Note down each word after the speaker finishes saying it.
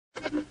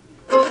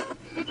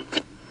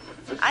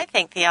I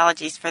think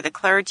theology's for the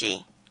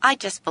clergy. I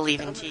just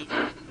believe in Jesus.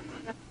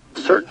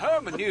 Certain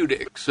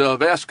hermeneutics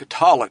of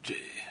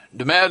eschatology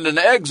demand an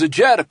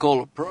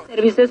exegetical approach.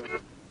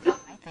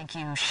 I think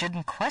you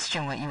shouldn't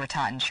question what you were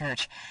taught in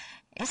church.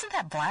 Isn't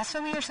that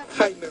blasphemy or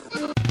something?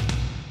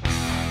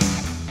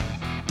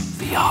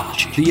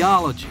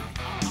 Theology.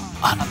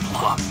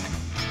 Unplugged.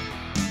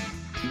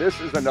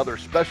 This is another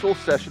special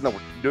session that we're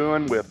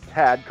doing with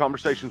Tad,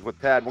 Conversations with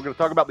Tad. We're going to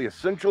talk about the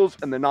essentials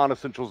and the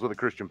non-essentials of the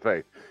Christian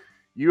faith.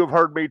 You have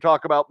heard me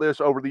talk about this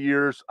over the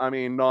years,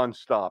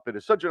 nonstop. It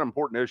is such an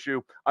important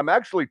issue. I'm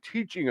actually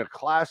teaching a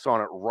class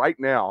on it right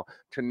now.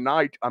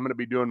 Tonight, I'm going to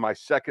be doing my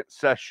second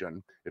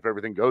session, if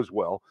everything goes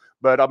well.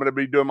 But I'm going to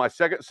be doing my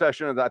second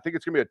session, and I think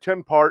it's going to be a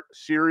 10-part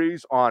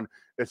series on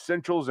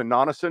essentials and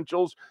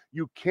non-essentials.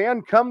 You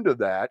can come to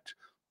that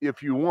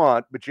if you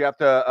want, but you have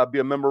to be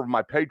a member of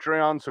my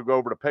Patreon. So go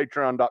over to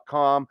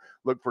patreon.com,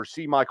 look for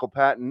C. Michael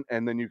Patton,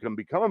 and then you can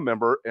become a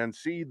member and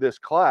see this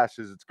class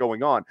as it's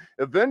going on.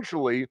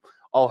 Eventually,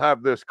 I'll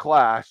have this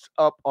class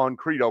up on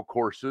Credo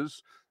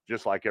courses,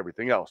 just like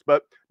everything else.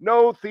 But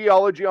no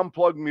Theology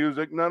Unplugged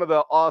music, none of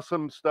the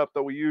awesome stuff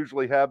that we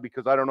usually have,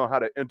 because I don't know how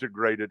to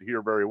integrate it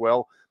here very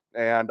well.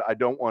 And I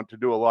don't want to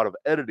do a lot of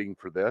editing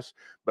for this.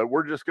 But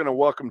we're just going to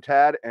welcome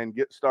Tad and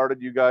get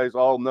started. You guys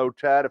all know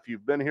Tad if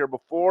you've been here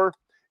before.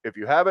 If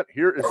you haven't,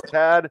 here is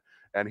Tad,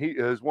 and he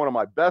is one of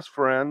my best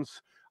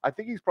friends. I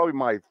think he's probably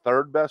my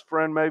third best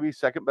friend, maybe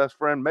second best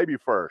friend, maybe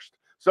first.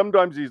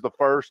 Sometimes he's the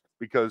first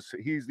because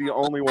he's the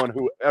only one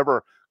who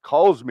ever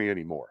calls me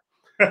anymore.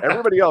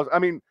 Everybody else,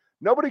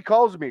 nobody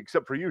calls me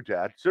except for you,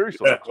 Tad.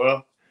 Seriously. Yeah,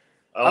 well,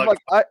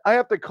 I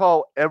have to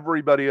call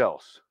everybody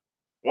else.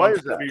 Why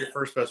is that? Be your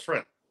first best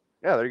friend.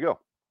 Yeah, there you go.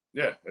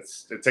 Yeah,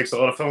 it takes a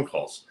lot of phone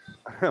calls.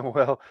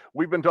 Well,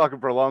 we've been talking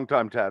for a long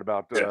time, Tad,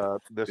 about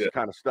this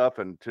kind of stuff,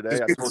 and today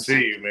it's good to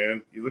see you,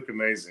 man. You look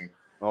amazing.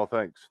 Oh,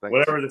 thanks.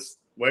 Whatever this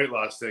weight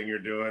loss thing you're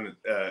doing,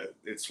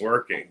 it's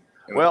working.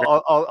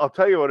 Well, I'll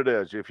tell you what it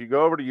is. If you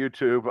go over to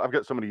YouTube, I've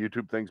got so many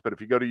YouTube things, but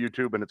if you go to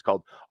YouTube and it's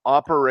called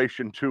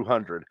Operation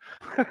 200.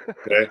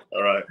 Okay,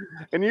 all right.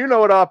 And you know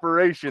what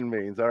operation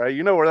means, all right?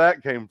 You know where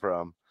that came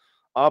from.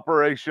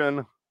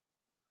 Operation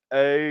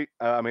A,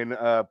 Plan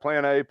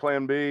A,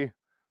 Plan B,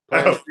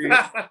 Plan C.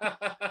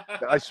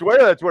 I swear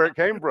that's where it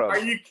came from. Are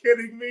you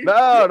kidding me? No,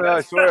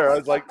 I swear. I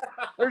was like,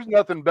 there's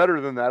nothing better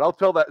than that. I'll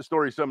tell that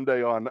story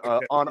someday on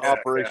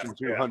Operation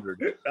 200.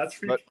 Yeah. That's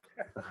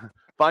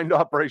Find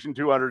Operation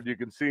 200. You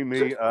can see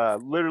me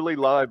literally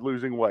live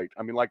losing weight.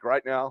 Like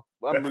right now,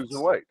 I'm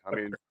losing weight.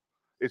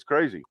 It's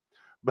crazy.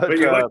 But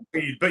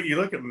you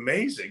look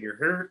amazing. Your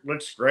hair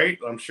looks great.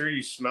 I'm sure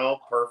you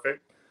smell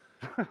perfect.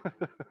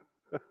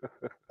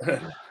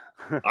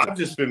 I've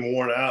just been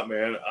worn out,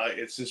 man.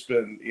 It's just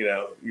been,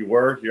 you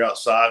work, you're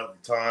outside all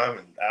the time,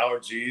 and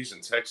allergies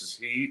and Texas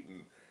heat,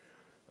 and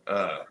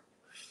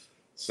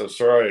so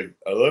sorry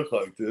I look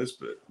like this,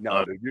 but no,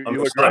 I'm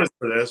excited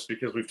for this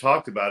because we've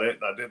talked about it,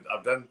 and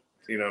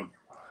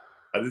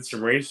I did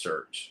some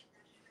research,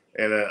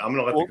 and I'm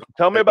gonna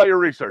tell me about your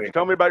research.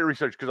 Tell me about your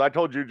research, because I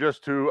told you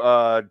just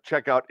to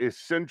check out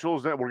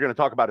essentials. We're going to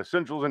talk about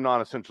essentials and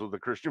non-essentials of the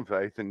Christian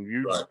faith, and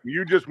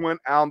you just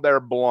went out there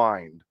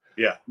blind.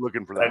 Yeah,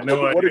 looking for that.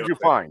 What did you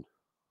find?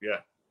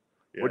 Yeah.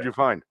 What did you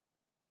find?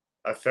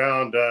 I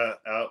found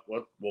out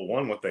what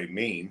they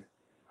mean.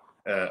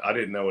 I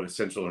didn't know what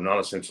essential or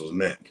non-essentials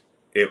meant.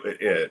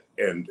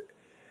 And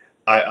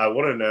I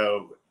want to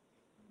know.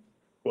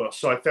 Well,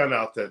 so I found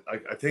out that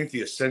I think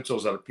the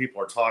essentials that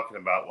people are talking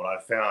about, what I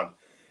found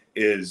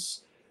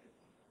is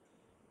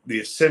the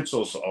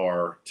essentials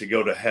are to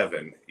go to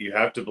heaven. You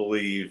have to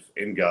believe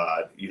in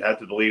God. You have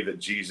to believe that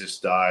Jesus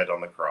died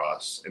on the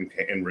cross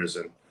and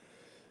risen.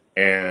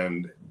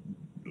 And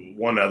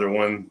one other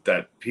one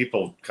that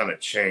people kind of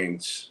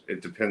change.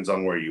 It depends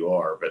on where you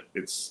are, but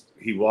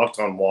he walked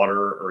on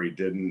water or he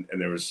didn't.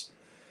 And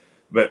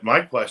but my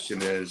question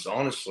is,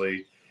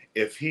 honestly,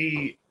 if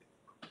you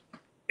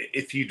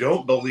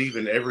don't believe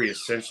in every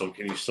essential,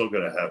 can you still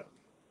go to heaven?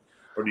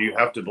 Or do you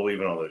have to believe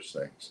in all those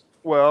things?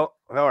 Well,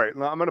 all right.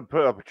 Now I'm going to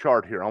put up a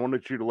chart here. I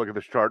wanted you to look at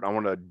this chart. I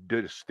want to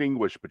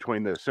distinguish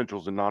between the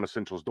essentials and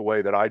non-essentials the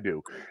way that I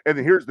do. And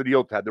here's the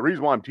deal, Tad. The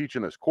reason why I'm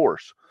teaching this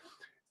course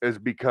is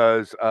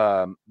because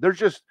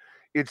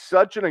it's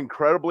such an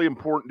incredibly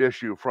important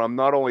issue from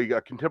not only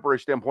a contemporary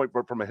standpoint,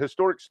 but from a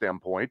historic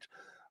standpoint.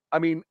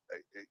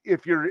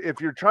 If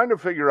you're trying to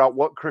figure out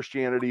what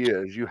Christianity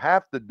is, you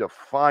have to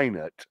define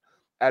it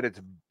at its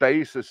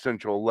base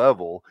essential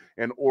level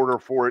in order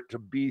for it to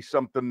be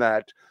something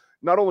that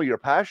not only you're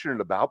passionate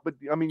about, but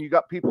you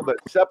got people that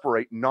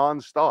separate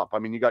nonstop.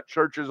 You got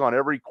churches on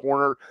every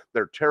corner.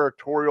 They're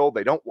territorial.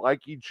 They don't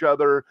like each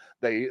other.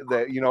 They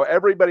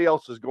everybody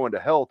else is going to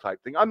hell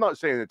type thing. I'm not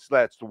saying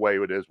that's the way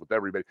it is with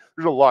everybody.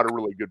 There's a lot of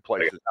really good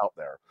places out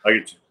there. I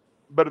get you.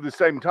 But at the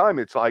same time,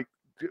 it's like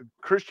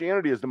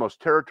Christianity is the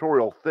most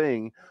territorial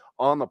thing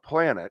on the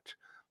planet.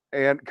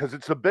 And because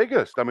it's the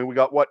biggest. We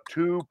got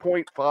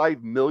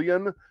 2.5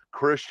 million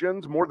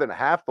Christians. More than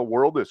half the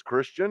world is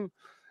Christian.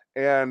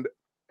 And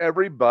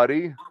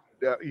everybody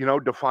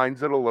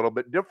defines it a little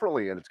bit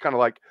differently. And it's kind of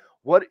like,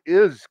 what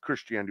is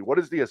Christianity? What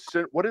is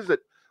what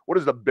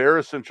is the bare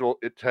essential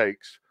it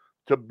takes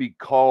to be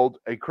called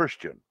a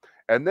Christian?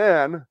 And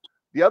then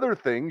the other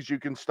things you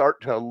can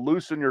start to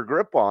loosen your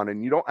grip on,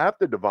 and you don't have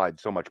to divide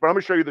so much. But I'm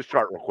going to show you this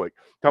chart real quick.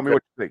 Tell me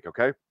what you think,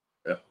 okay?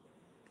 Yeah.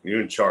 You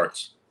and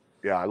charts.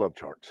 Yeah, I love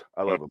charts.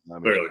 I love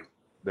them. Clearly.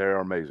 They're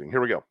amazing.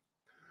 Here we go.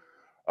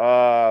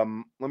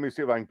 Let me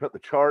see if I can put the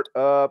chart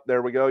up.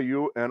 There we go.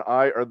 You and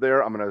I are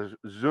there. I'm going to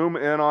zoom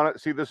in on it.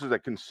 See, this is a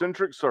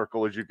concentric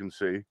circle, as you can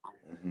see.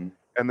 Mm-hmm.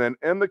 And then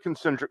in the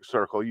concentric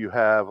circle, you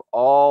have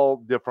all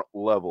different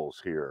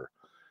levels here.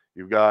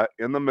 You've got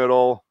in the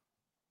middle,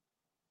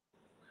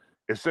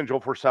 essential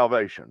for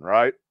salvation,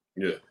 right?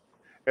 Yeah.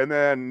 And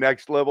then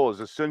next level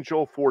is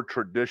essential for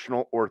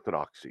traditional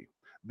orthodoxy.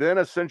 Then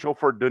essential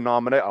for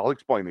I'll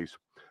explain these.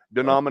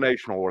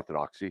 Denominational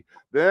orthodoxy.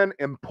 Then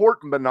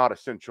important but not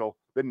essential.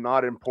 Then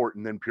not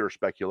important, then pure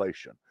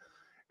speculation.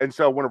 And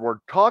so when we're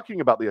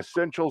talking about the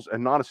essentials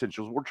and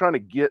non-essentials, we're trying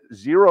to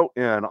zero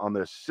in on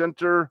this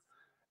center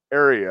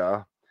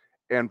area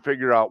and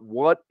figure out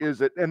what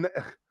is it. And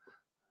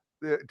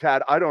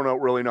Tad, I don't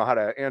really know how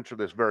to answer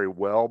this very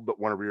well, but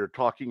whenever you're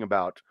talking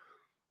about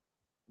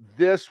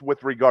this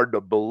with regard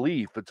to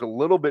belief, it's a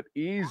little bit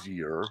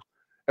easier.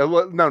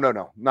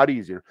 No, not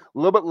easier. A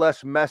little bit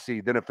less messy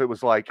than if it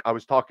was like I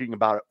was talking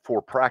about it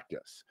for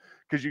practice.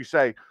 Because you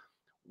say,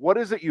 what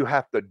is it you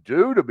have to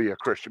do to be a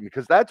Christian?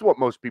 Because that's what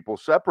most people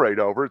separate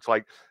over. It's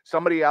like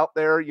somebody out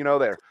there,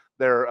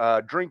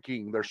 they're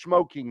drinking, they're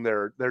smoking,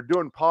 they're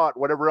doing pot,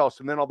 whatever else.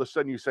 And then all of a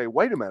sudden you say,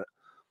 wait a minute,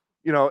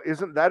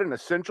 isn't that an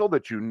essential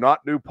that you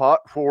not do pot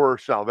for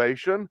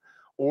salvation?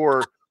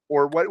 Or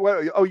what?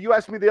 Oh, you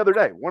asked me the other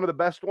day, one of the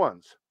best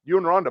ones, you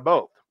and Rhonda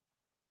both.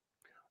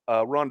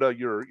 Rhonda,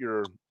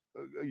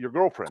 your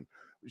girlfriend,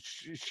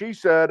 she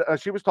said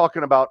she was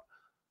talking about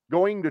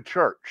going to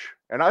church.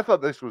 And I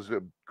thought this was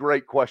a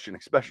great question,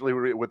 especially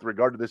with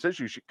regard to this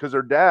issue, because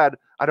her dad,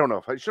 I don't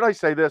know, should I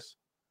say this?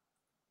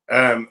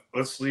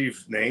 Let's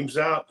leave names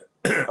out.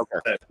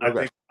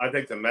 Okay. I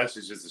think the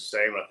message is the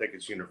same. I think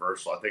it's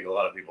universal. I think a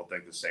lot of people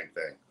think the same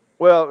thing.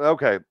 Well,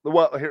 okay.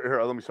 Well,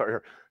 here, let me start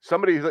here.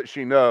 Somebody that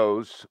she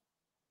knows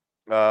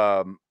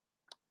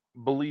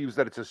believes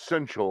that it's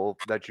essential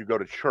that you go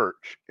to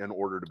church in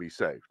order to be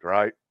saved,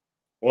 right?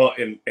 Well,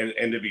 and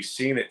to be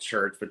seen at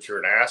church, but you're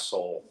an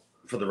asshole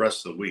for the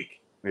rest of the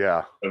week.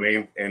 Yeah. I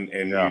mean, and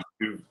yeah.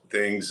 You do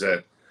things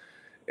that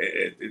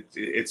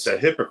it's a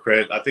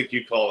hypocrite. I think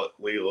you call it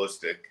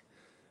legalistic,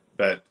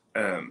 but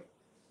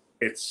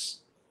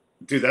it's,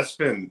 dude, that's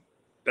been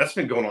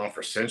going on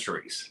for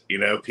centuries.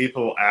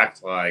 People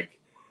act like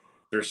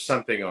there's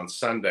something on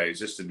Sundays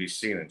just to be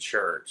seen in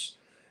church,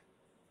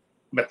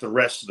 but the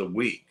rest of the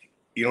week,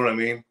 you know what I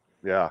mean?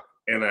 Yeah.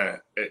 And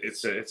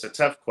it's a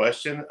tough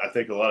question. I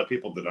think a lot of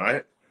people deny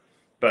it,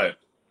 but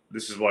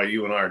this is why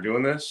you and I are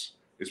doing this,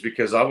 is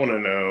because I want to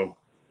know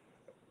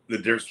the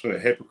difference between a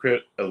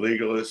hypocrite, a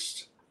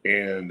legalist,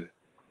 and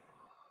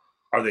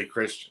are they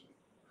Christian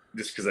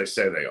just because they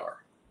say they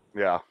are?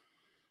 Yeah.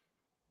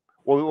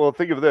 Well,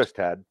 think of this,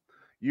 Tad.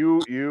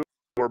 You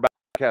were back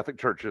in Catholic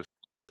churches,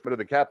 but in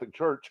the Catholic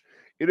Church,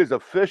 it is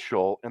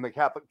official in the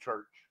Catholic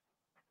Church.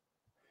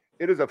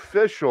 It is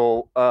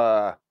official.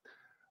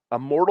 A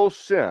mortal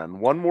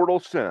sin, one mortal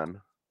sin,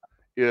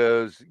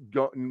 is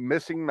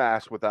missing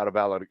mass without a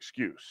valid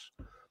excuse.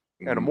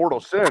 And a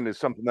mortal sin is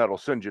something that'll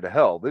send you to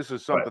hell. This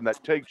is something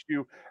that takes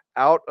you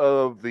out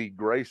of the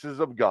graces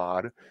of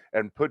God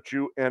and puts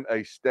you in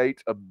a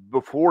state of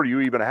before you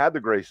even had the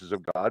graces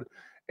of God,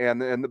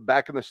 and then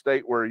back in the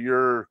state where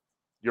you're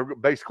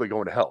basically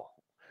going to hell.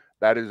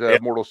 That is a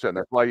mortal sin.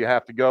 That's why you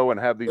have to go and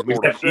have these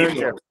mortal sins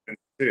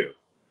too.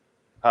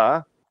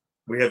 Huh?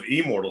 We have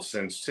immortal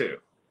sins too.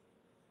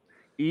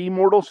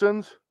 Immortal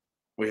sins?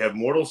 We have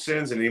mortal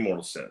sins and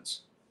immortal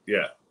sins.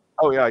 Yeah.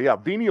 Oh, yeah.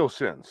 Venial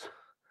sins.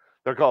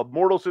 They're called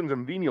mortal sins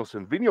and venial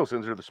sins. Venial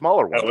sins are the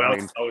smaller ones.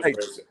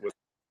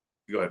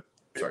 Go ahead.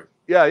 Sorry.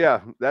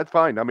 Yeah. That's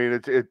fine. I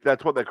mean,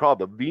 that's what they call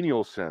the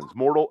venial sins,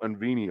 mortal and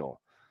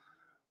venial.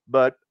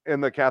 But in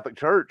the Catholic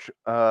Church,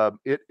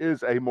 it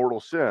is a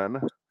mortal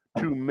sin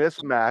to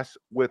miss mass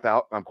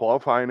without. I'm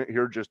qualifying it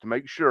here just to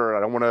make sure. I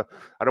don't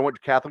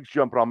want Catholics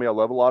jumping on me. I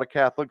love a lot of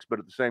Catholics, but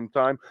at the same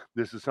time,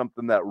 this is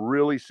something that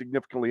really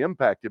significantly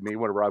impacted me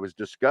whenever I was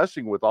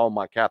discussing with all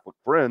my Catholic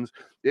friends.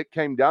 It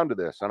came down to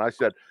this, and I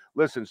said,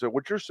 listen, so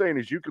what you're saying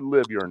is you can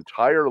live your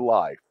entire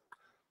life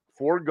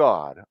for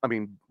God. I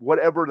mean,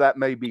 whatever that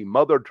may be,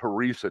 Mother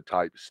Teresa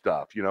type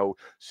stuff,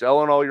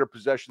 selling all your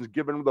possessions,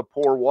 giving to the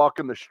poor,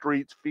 walking the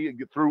streets,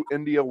 through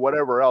India,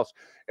 whatever else.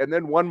 And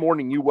then one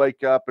morning you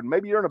wake up and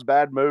maybe you're in a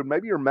bad mood.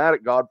 Maybe you're mad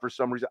at God for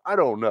some reason. I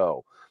don't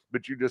know.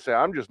 But you just say,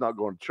 I'm just not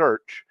going to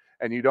church.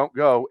 And you don't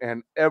go,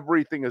 and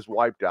everything is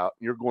wiped out.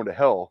 And you're going to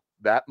hell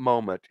that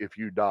moment if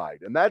you died.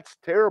 And that's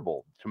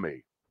terrible to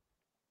me.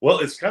 Well,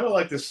 it's kind of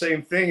like the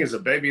same thing as a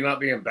baby not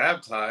being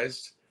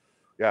baptized.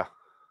 Yeah.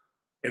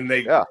 And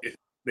they go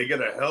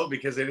to hell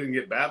because they didn't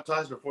get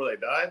baptized before they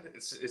died.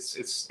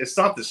 It's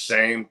not the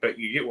same, but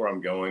you get where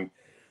I'm going.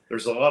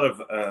 There's a lot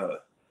of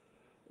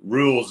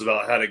rules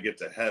about how to get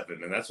to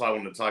heaven. And that's why I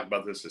wanted to talk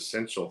about this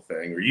essential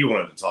thing, or you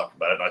wanted to talk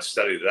about it, and I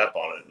studied up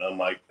on it. And I'm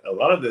like, a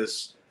lot of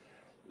this,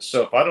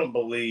 so if I don't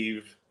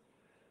believe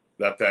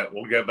that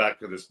we'll go back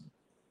to this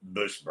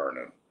bush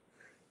burning,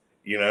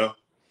 you know,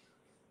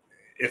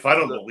 if I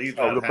don't believe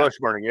that. Oh, the bush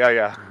burning.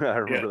 Yeah. I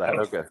remember that.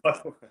 Okay.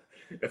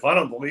 If I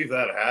don't believe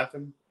that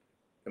happened,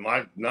 am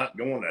I not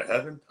going to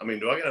heaven? I mean,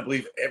 do I got to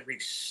believe every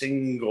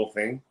single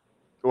thing?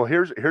 Well,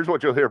 here's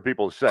what you'll hear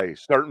people say,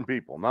 certain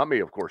people, not me,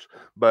 of course,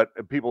 but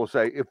people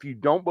say, if you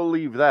don't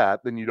believe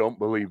that, then you don't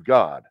believe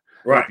God.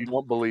 Right. If you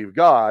don't believe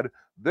God,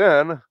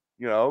 then,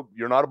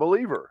 you're not a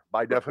believer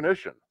by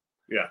definition.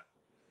 Yeah.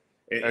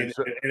 And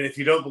if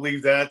you don't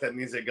believe that, that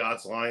means that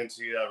God's lying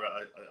to you.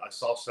 I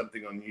saw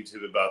something on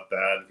YouTube about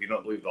that. If you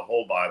don't believe the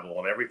whole Bible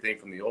and everything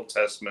from the Old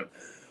Testament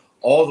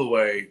all the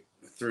way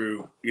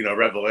through,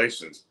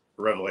 Revelation,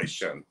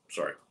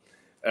 sorry.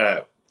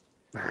 That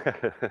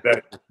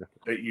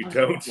you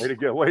don't.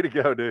 Way to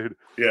go, dude.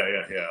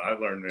 Yeah. I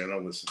learned, man.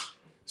 I'm listening.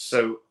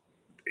 So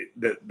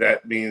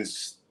that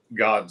means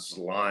God's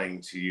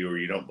lying to you, or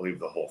you don't believe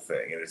the whole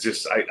thing. And it's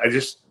just,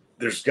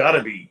 there's got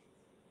to be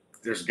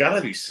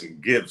some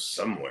give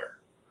somewhere.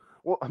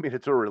 Well, I mean,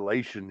 it's a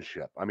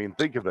relationship. I mean,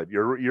 think of it.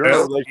 You're in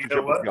a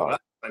relationship with God.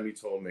 Last time you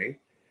told me,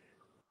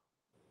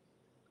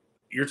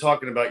 you're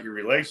talking about your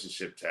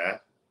relationship,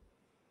 Tad.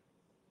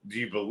 Do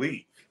you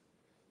believe?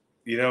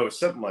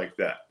 Something like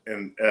that.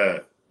 And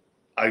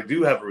I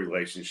do have a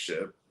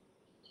relationship.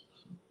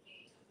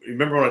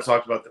 Remember when we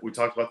talked about this? We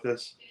talked about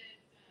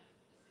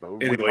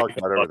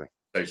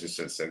everything.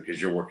 Since then, because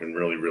you're working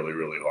really, really,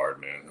 really hard,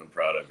 man. I'm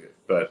proud of you.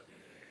 But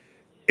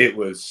it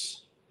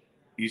was,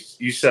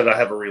 you said I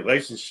have a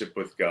relationship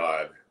with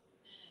God,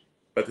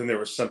 but then there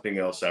was something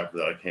else after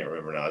that. I can't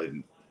remember now. I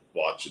didn't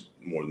watch it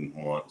more than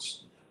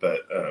once.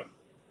 But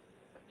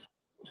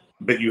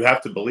you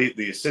have to believe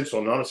the essential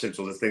and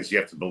non-essential, the things you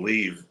have to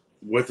believe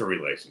with a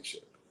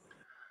relationship.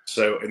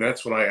 So, and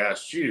that's when I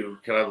asked you,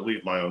 can I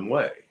believe my own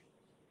way?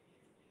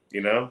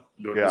 Does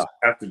it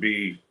have to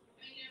be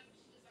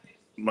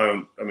my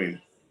own? I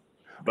mean,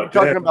 but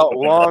you're talking about a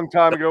long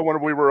time ago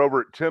when we were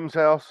over at Tim's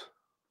house.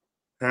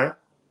 Huh?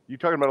 You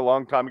talking about a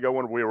long time ago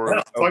when we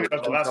were talking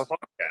about the last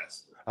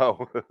podcast?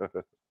 Oh,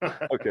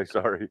 okay,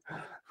 sorry.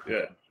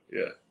 Yeah.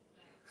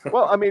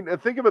 Well, I mean,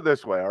 think of it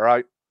this way, all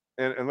right?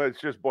 And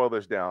let's just boil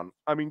this down.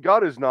 I mean,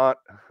 God is not,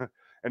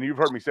 and you've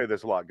heard me say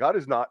this a lot, God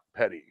is not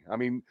petty. I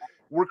mean,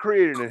 we're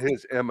created in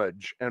his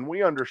image, and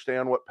we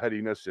understand what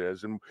pettiness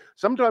is. And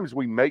sometimes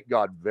we make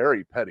God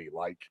very petty,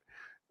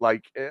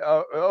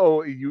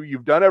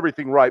 you've done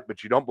everything right,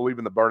 but you don't believe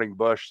in the burning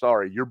bush.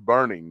 Sorry, you're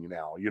burning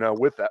now,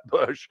 with that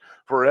bush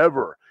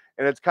forever.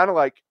 And it's kind of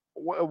like,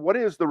 what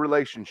is the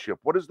relationship?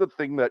 What is the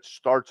thing that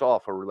starts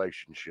off a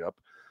relationship?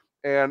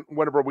 And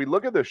whenever we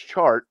look at this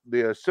chart,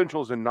 the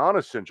essentials and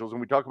non-essentials,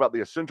 and we talk about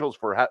the essentials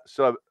for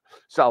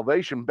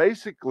salvation,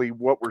 basically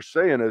what we're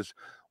saying is,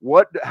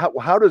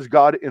 how does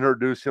God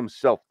introduce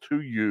himself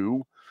to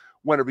you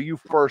whenever you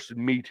first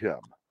meet him,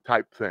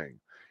 type thing.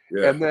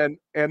 Yeah.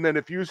 And then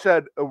if you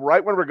said,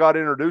 right whenever God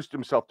introduced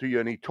himself to you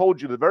and he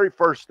told you the very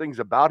first things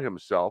about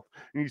himself,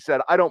 and you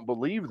said, I don't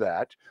believe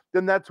that,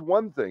 then that's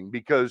one thing,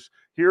 because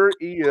here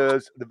he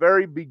is, the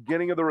very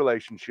beginning of the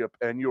relationship,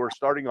 and you are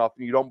starting off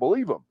and you don't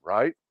believe him,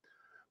 right?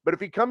 But if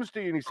he comes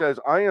to you and he says,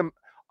 I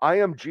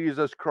am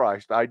Jesus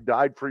Christ, I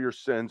died for your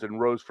sins and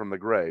rose from the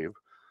grave,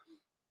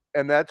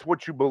 and that's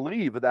what you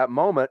believe at that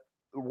moment,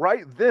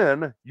 right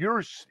then,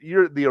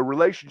 the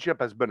relationship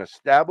has been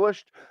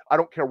established. I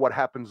don't care what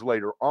happens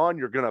later on.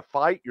 You're gonna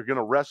fight. You're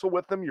gonna wrestle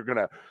with them. You're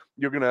gonna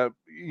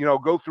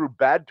go through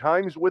bad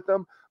times with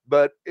them.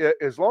 But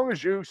as long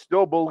as you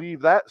still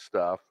believe that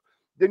stuff,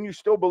 then you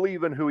still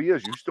believe in who he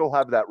is. You still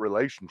have that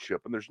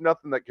relationship, and there's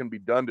nothing that can be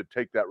done to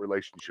take that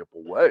relationship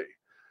away.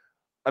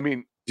 I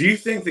mean, do you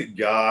think that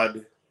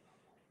God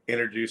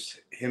introduced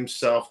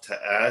himself to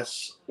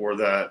us, or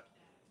that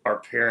our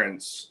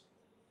parents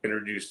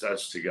introduced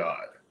us to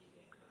God?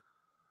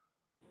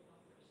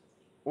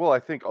 Well, I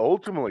think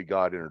ultimately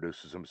God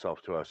introduces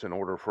himself to us in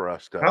order for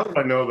us to. How do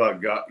I know about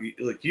God?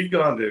 Like, you've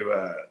gone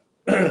to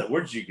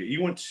where did you go?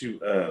 You went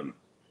to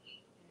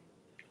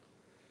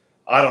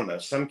I don't know,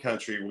 some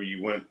country where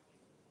you went.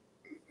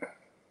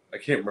 I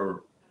can't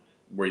remember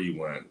where you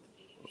went.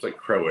 It was like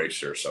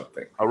Croatia or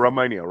something. Oh,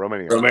 Romania.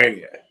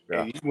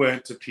 Yeah. And you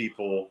went to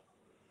people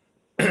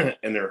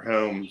in their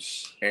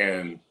homes,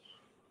 and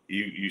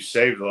you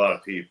saved a lot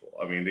of people.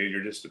 I mean, dude,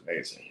 you're just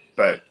amazing.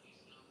 But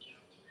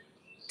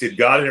did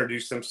God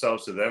introduce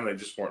themselves to them and they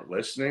just weren't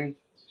listening?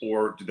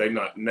 Or did they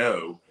not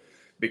know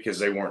because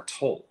they weren't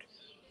told?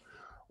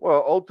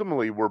 Well,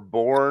 ultimately, we're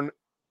born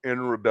in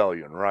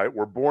rebellion, right?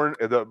 We're born,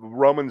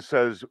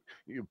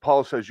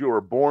 Paul says, you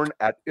are born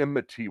at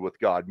enmity with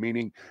God,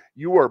 meaning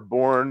you are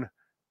born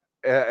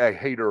a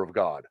hater of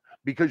God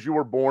because you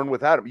were born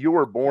with Adam. You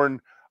were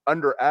born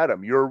under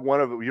Adam.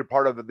 You're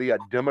part of the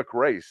Adamic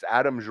race,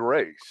 Adam's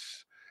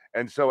race.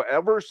 And so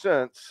ever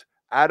since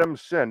Adam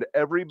sinned,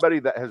 everybody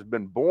that has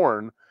been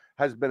born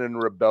has been in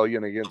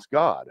rebellion against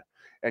God.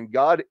 And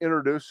God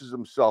introduces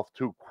himself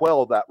to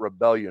quell that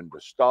rebellion, to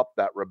stop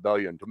that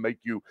rebellion, to make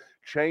you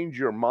change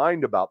your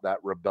mind about that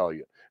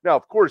rebellion. Now,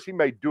 of course, he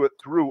may do it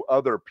through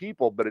other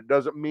people, but it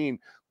doesn't mean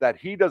that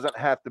he doesn't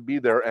have to be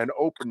there and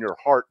open your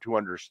heart to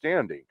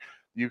understanding.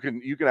 You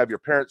can have your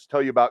parents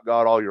tell you about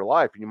God all your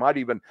life, and you might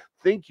even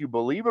think you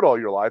believe it all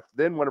your life.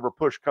 Then whenever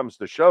push comes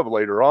to shove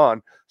later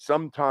on,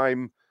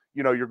 sometime,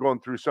 you're going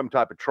through some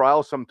type of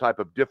trial, some type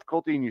of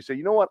difficulty, and you say,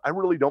 you know what, I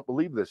really don't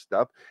believe this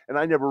stuff, and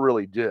I never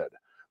really did.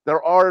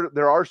 There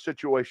are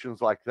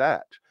situations like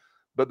that.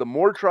 But the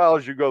more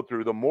trials you go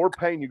through, the more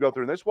pain you go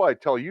through. And that's why I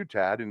tell you,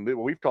 Tad, and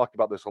we've talked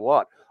about this a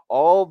lot,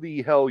 all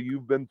the hell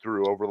you've been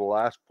through over the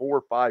last 4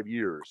 or 5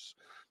 years,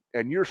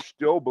 and you're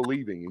still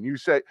believing. And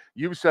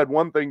you've said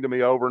one thing to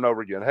me over and over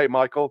again. Hey,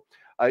 Michael,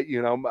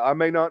 I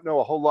may not know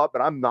a whole lot,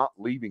 but I'm not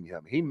leaving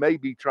him. He may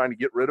be trying to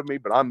get rid of me,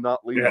 but I'm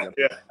not leaving him.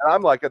 Yeah. And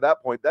I'm like, at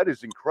that point, that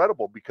is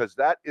incredible, because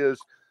that is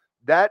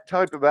that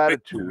type of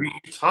attitude.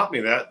 You taught me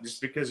that just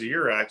because of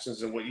your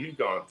actions and what you've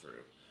gone through.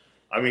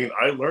 I mean,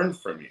 I learned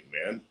from you,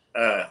 man.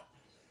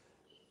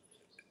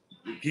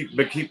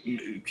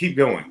 Keep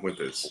going with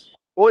this.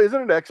 Well,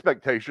 isn't it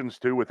expectations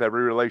too with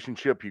every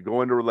relationship? You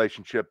go into a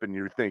relationship and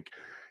you think,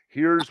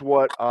 here's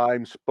what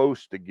I'm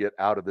supposed to get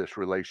out of this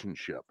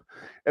relationship.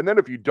 And then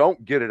if you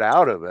don't get it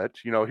out of it,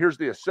 here's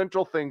the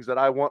essential things that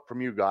I want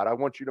from you, God. I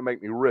want you to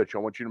make me rich. I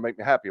want you to make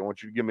me happy. I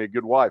want you to give me a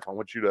good wife. I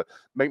want you to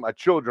make my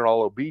children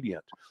all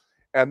obedient.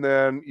 And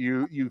then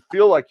you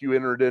feel like you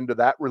entered into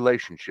that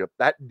relationship,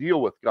 that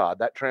deal with God,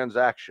 that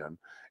transaction.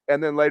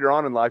 And then later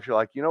on in life, you're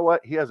like, you know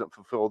what? He hasn't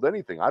fulfilled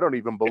anything. I don't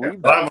even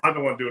believe that. I'm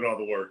the one doing all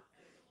the work.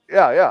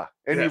 Yeah.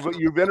 And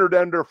you've entered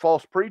under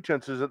false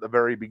pretenses at the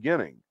very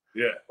beginning.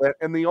 Yeah.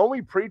 And the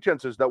only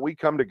pretenses that we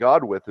come to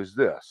God with is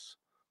this: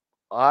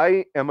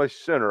 I am a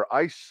sinner.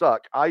 I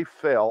suck. I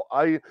fail.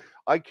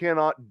 I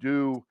cannot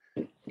do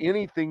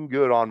anything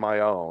good on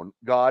my own.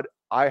 God,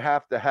 I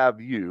have to have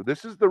you.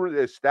 This is the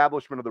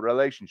establishment of the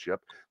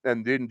relationship.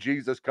 And then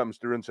Jesus comes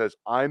through and says,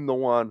 I'm the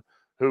one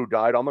who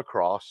died on the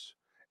cross,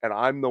 and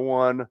I'm the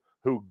one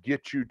who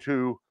gets you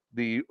to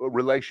the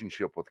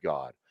relationship with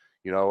God.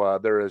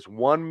 There is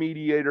one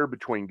mediator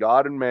between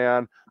God and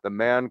man, the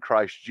man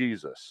Christ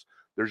Jesus.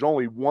 There's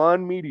only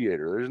one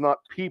mediator. There's not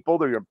people,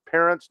 they're your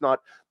parents, not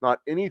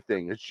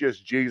anything. It's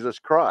just Jesus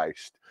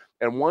Christ.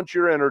 And once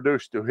you're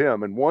introduced to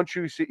him, and once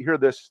you hear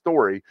this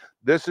story,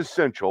 this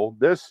essential,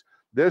 this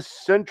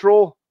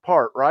central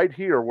part right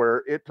here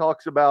where it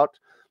talks about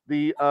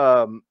the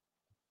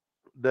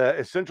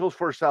essentials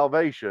for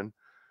salvation,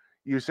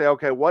 you say,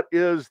 okay, what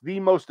is the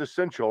most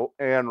essential?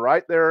 And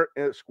right there,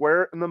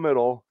 square in the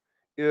middle,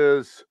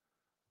 is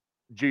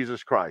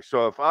Jesus Christ.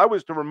 So if I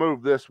was to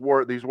remove these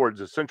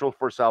words, essential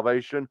for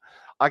salvation,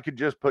 I could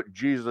just put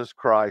Jesus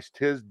Christ,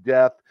 his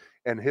death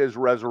and his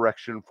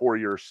resurrection for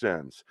your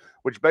sins,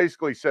 which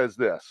basically says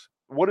this: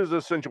 what is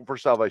essential for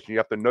salvation? You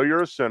have to know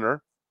you're a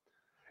sinner,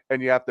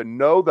 and you have to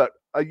know that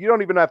you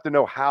don't even have to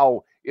know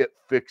how it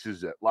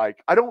fixes it.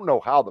 Like, I don't know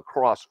how the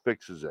cross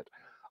fixes it.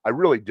 I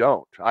really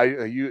don't.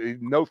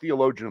 No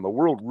theologian in the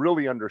world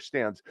really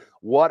understands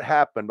what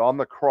happened on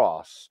the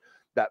cross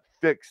that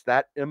fixed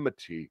that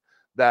enmity,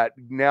 that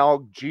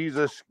now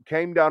Jesus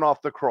came down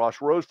off the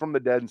cross, rose from the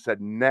dead, and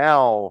said,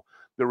 now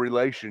the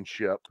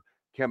relationship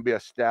can be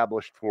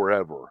established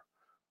forever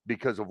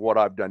because of what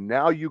I've done.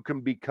 Now you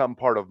can become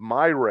part of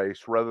my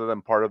race rather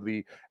than part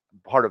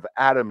of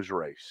Adam's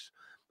race.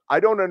 I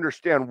don't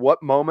understand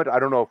what moment. I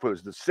don't know if it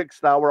was the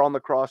 6th hour on the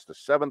cross, the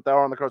 7th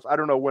hour on the cross. I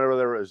don't know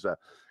whether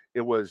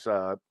it was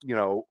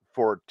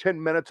for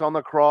 10 minutes on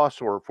the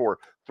cross or for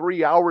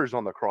 3 hours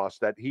on the cross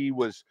that he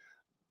was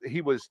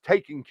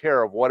taking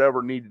care of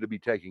whatever needed to be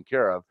taken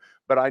care of.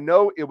 But I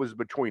know it was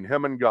between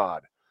him and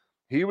God.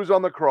 He was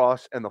on the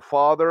cross, and the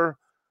Father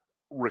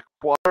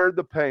required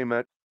the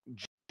payment,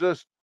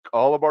 just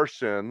all of our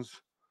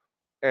sins.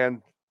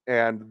 And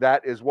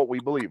that is what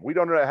we believe. We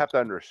don't have to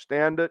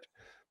understand it.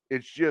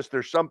 It's just,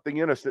 there's something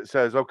in us that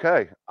says,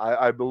 okay,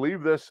 I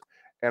believe this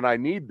and I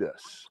need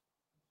this.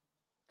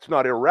 It's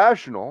not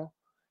irrational.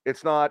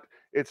 It's not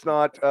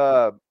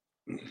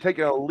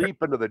taking a leap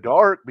into the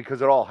dark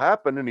because it all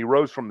happened and he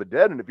rose from the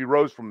dead. And if he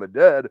rose from the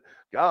dead,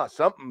 God,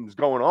 something's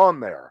going on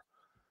there.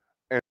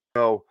 And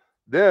so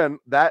then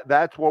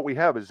that's what we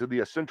have, is the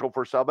essential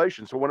for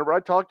salvation. So whenever I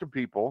talk to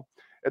people,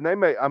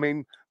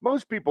 and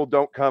most people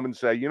don't come and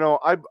say,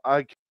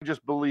 I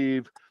just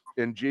believe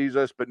in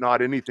Jesus, but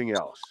not anything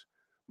else.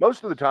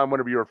 Most of the time,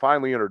 whenever you're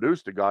finally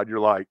introduced to God, you're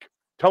like,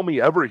 tell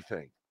me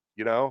everything.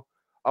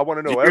 I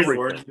want to know everything. The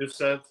word you just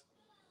said?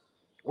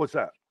 What's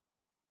that?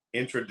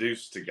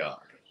 Introduced to God.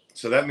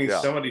 So that means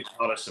somebody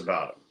taught us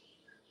about him,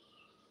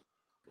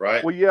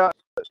 right? Well, yeah.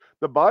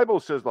 The Bible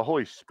says the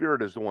Holy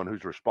Spirit is the one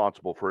who's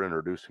responsible for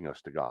introducing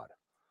us to God.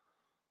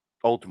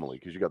 Ultimately,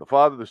 because you got the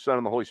Father, the Son,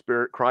 and the Holy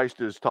Spirit.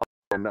 Christ is taught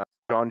in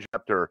John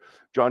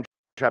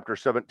chapter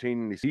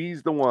 17.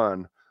 He's the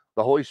one.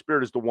 The Holy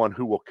Spirit is the one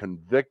who will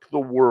convict the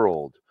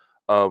world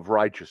of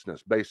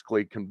righteousness,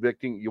 basically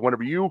convicting you.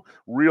 Whenever you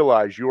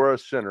realize you're a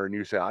sinner and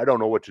you say, I don't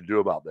know what to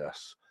do about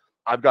this,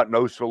 I've got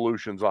no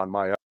solutions on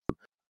my own,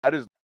 that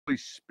is the Holy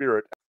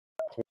Spirit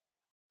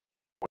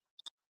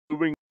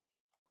moving,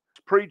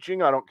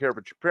 preaching. I don't care if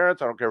it's your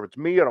parents. I don't care if it's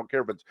me. I don't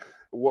care if it's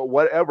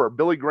whatever.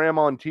 Billy Graham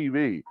on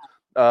TV.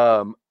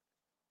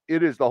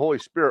 It is the Holy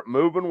Spirit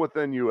moving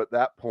within you at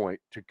that point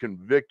to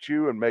convict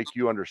you and make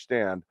you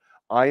understand,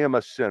 I am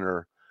a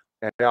sinner,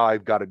 and now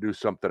I've got to do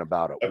something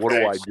about it. Okay, what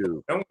do I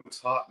do? No one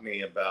taught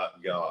me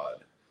about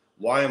God.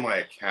 Why am I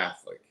a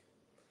Catholic?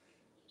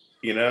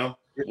 You know,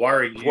 why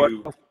are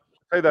you?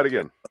 Say that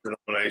again.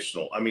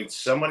 Denominational. I mean,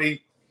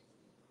 somebody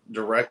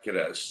directed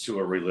us to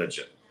a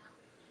religion,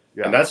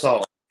 Yeah. And that's all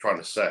I'm trying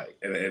to say.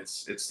 And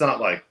it's not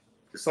like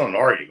it's not an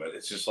argument.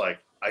 It's just like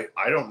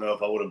I don't know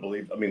if I would have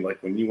believed. I mean,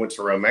 like when you went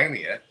to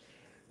Romania,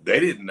 they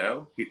didn't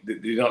know.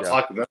 Did you not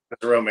talk to them,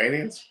 the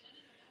Romanians?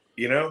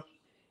 You know,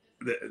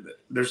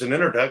 there's an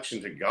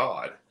introduction to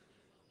God,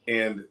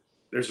 and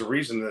there's a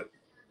reason that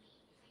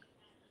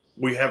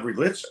we have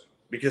religion,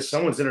 because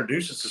someone's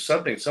introduced us to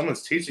something.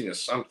 Someone's teaching us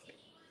something.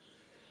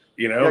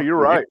 You know? Yeah, you're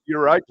right.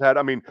 You're right, Ted.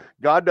 I mean,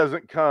 God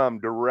doesn't come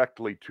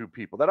directly to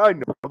people that I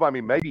know of. I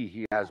mean, maybe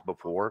he has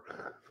before,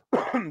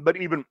 but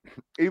even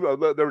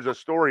there was a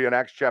story in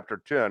Acts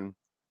chapter 10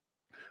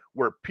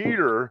 where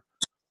Peter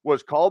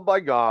was called by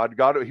God.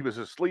 He was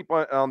asleep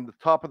on the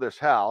top of this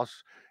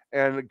house,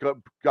 and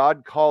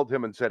God called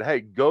him and said,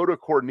 "Hey, go to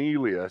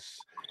Cornelius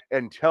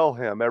and tell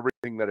him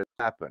everything that has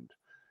happened."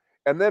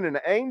 And then an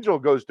angel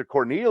goes to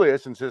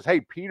Cornelius and says, "Hey,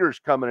 Peter's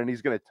coming and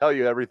he's going to tell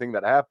you everything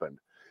that happened."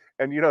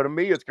 And, to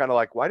me, it's kind of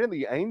like, why didn't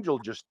the angel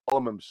just tell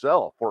him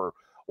himself? Or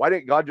why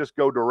didn't God just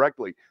go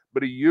directly?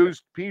 But he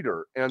used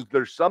Peter. And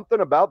there's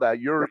something about that.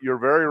 You're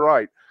very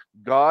right.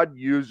 God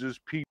uses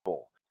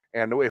people.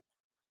 And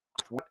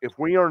if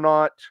we're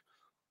not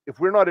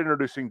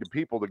introducing the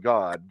people to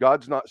God,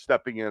 God's not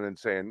stepping in and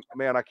saying,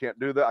 man, I can't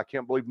do that. I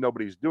can't believe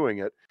nobody's doing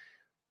it.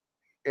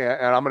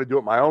 And I'm going to do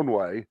it my own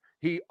way.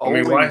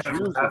 Why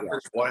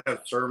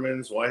have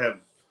sermons? Why have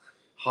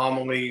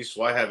homilies?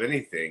 Why have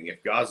anything?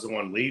 If God's the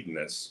one leading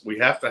us, we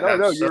have to have.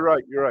 No, you're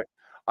right. You're right.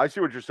 I see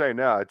what you're saying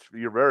now.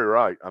 You're very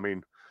right. I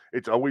mean,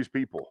 it's always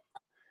people.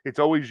 It's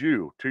always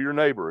you to your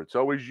neighbor. It's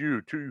always you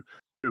to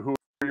who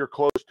you're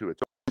close to.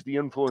 It's always the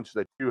influence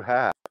that you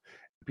have.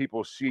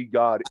 People see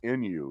God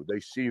in you. They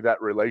see that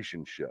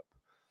relationship,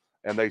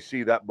 and they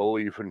see that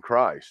belief in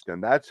Christ.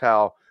 And that's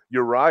how,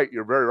 you're right.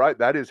 You're very right.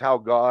 That is how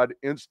God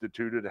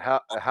instituted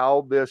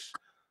how this,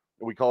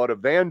 we call it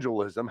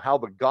evangelism, how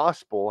the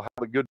gospel, how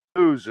the good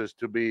news is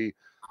to be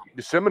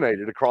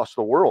disseminated across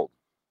the world.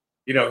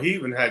 He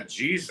even had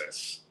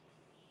Jesus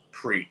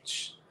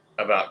preach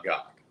about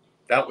God.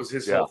 That was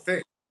his whole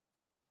thing.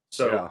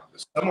 So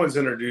someone's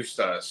introduced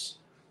us.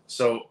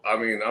 So, I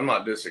mean, I'm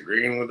not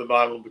disagreeing with the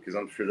Bible, because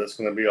I'm sure that's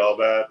going to be all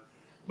bad.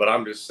 But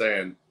I'm just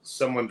saying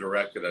someone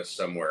directed us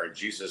somewhere. And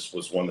Jesus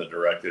was one that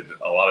directed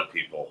a lot of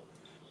people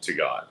to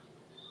God.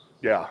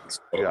 Yeah. So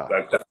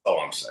that's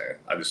all I'm saying.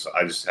 I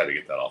just had to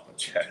get that off my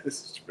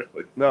chest.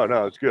 Really. No,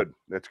 it's good.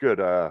 It's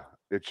good.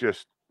 It's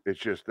just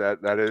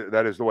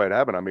that is the way it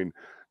happened. I mean,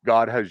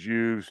 God has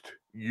used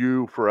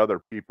you for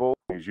other people.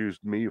 He's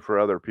used me for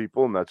other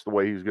people, and that's the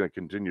way he's going to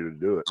continue to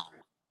do it.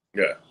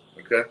 Yeah.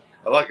 Okay.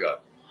 I like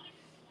that.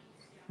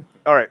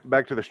 All right,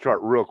 back to this chart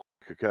real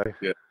quick, okay?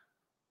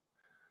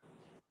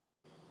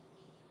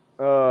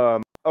 Yeah.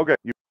 Okay,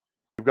 you've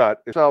got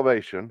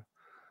salvation,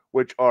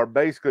 which are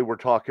basically, we're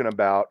talking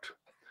about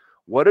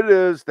what it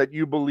is that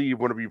you believe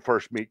whenever you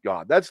first meet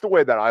God. That's the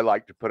way that I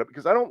like to put it,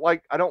 because I don't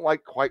like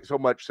quite so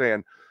much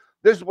saying,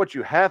 this is what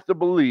you have to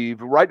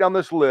believe, write down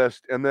this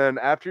list, and then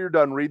after you're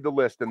done, read the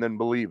list and then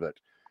believe it.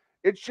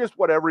 It's just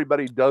what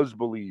everybody does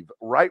believe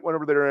right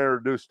whenever they're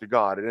introduced to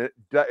God, and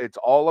it's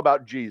all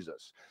about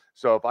Jesus.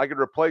 So if I could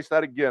replace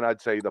that again,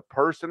 I'd say the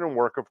person and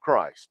work of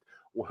Christ.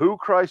 Who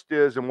Christ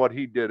is and what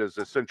he did is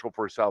essential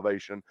for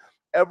salvation.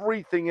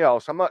 Everything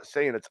else, I'm not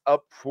saying it's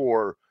up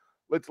for,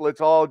 let's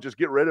all just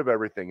get rid of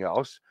everything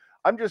else.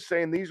 I'm just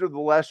saying these are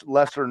the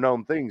lesser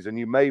known things. And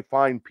you may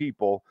find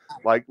people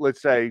like,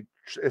 let's say,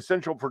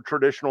 essential for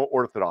traditional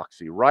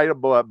orthodoxy, right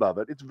above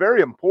it. It's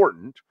very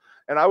important.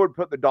 And I would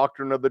put the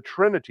doctrine of the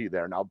Trinity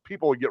there. Now,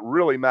 people would get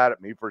really mad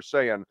at me for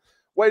saying,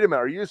 wait a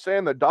minute, are you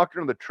saying the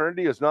doctrine of the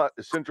Trinity is not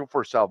essential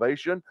for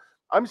salvation?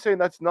 I'm saying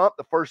that's not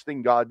the first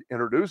thing God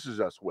introduces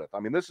us with. I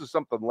mean, this is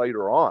something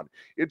later on.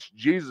 It's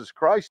Jesus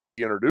Christ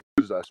he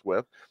introduces us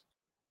with.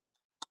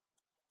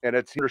 And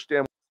it's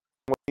understand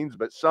what it means,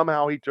 but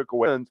somehow he took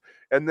away.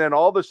 And then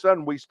all of a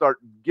sudden we start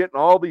getting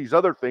all these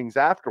other things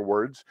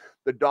afterwards.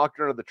 The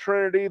doctrine of the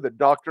Trinity, the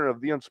doctrine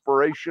of the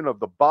inspiration of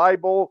the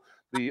Bible,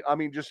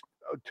 just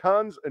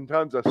tons and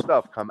tons of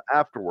stuff come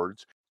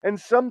afterwards. And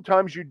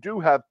sometimes you do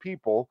have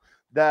people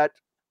that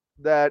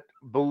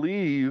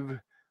believe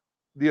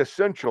the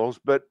essentials,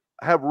 but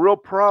have real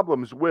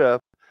problems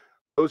with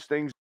those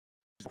things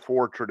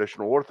before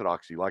traditional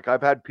orthodoxy. Like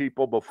I've had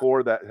people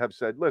before that have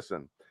said,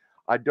 listen,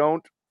 and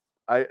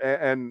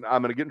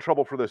I'm going to get in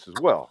trouble for this as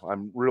well.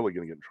 I'm really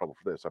going to get in trouble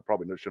for this. I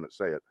probably shouldn't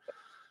say it.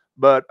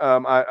 But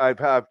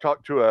I've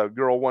talked to a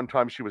girl one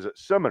time. She was at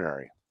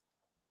seminary.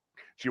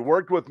 She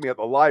worked with me at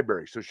the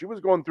library. So she was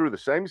going through the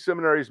same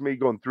seminary as me,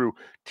 going through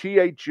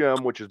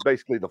THM, which is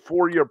basically the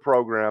 4-year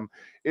program.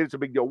 It's a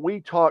big deal.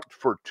 We talked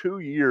for 2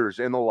 years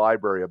in the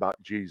library about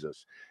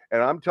Jesus.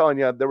 And I'm telling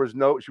you,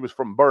 she was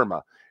from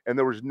Burma, and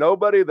there was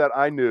nobody that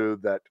I knew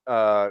that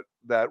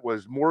that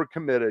was more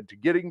committed to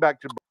getting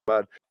back to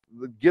Burma,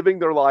 giving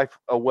their life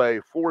away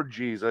for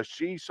Jesus.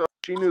 She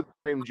knew the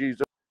same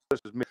Jesus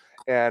as me.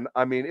 And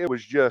I mean, it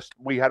was just,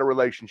 we had a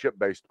relationship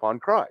based upon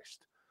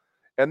Christ.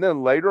 And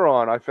then later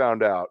on, I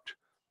found out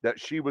that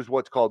she was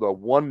what's called a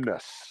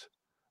oneness.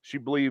 She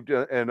believed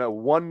in a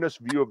oneness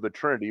view of the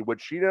Trinity,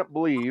 which she didn't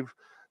believe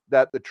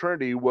that the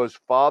Trinity was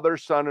Father,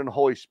 Son, and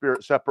Holy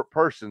Spirit, separate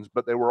persons,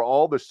 but they were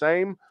all the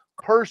same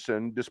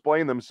person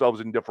displaying themselves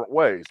in different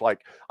ways.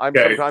 Like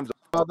sometimes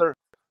a father,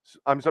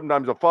 I'm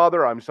sometimes a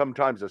father, I'm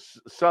sometimes a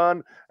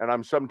son, and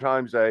I'm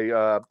sometimes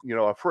a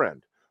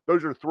friend.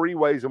 Those are 3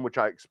 ways in which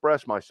I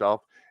express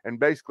myself. And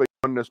basically,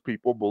 oneness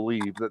people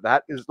believe that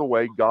that is the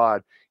way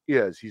God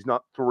is. He's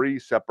not 3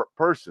 separate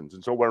persons.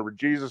 And so whenever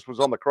Jesus was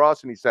on the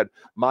cross and he said,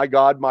 my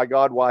God,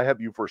 why have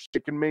you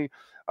forsaken me?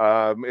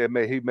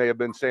 He may have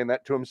been saying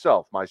that to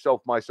himself.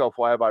 Myself,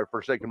 why have I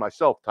forsaken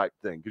myself type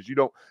thing. Because you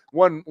don't,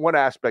 one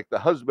aspect, the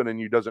husband in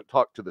you doesn't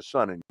talk to the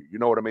son in you. You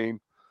know what I mean?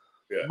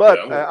 Yeah,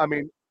 but I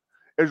mean,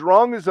 as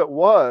wrong as it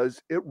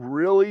was, it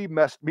really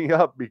messed me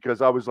up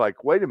because I was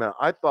like, wait a minute.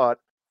 I thought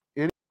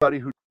anybody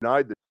who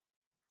denied the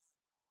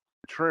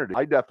Trinity,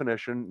 by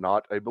definition,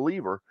 not a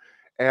believer.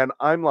 And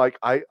I'm like,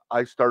 I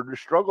started to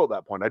struggle at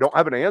that point. I don't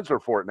have an answer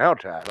for it now,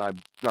 Tad. I'm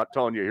not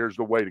telling you here's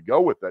the way to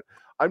go with it.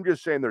 I'm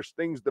just saying there's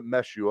things that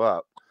mess you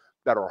up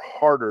that are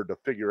harder to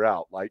figure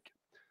out. Like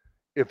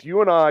if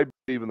you and I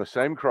believe in the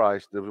same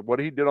Christ, what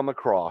he did on the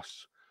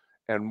cross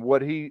and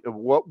what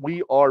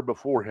we are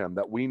before him,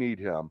 that we need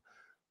him,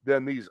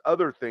 then these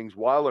other things,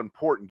 while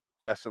important,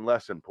 less and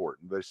less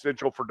important. The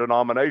essential for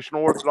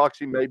denominational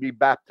orthodoxy may be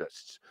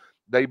Baptists.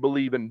 They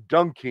believe in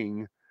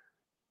dunking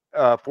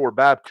for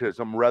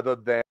baptism rather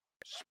than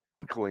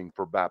sprinkling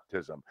for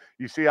baptism.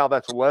 You see how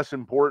that's less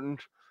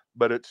important,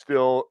 but it's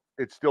still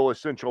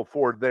essential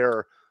for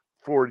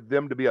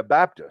them to be a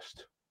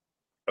Baptist.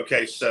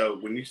 Okay, so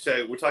when you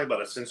say we're talking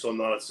about essential and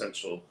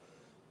non-essential,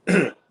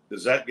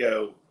 does that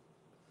go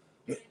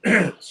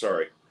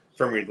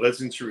from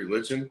religion to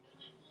religion?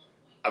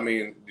 I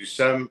mean, do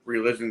some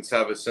religions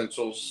have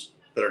essentials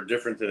that are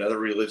different than other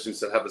religions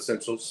that have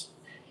essentials?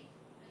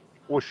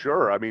 Well,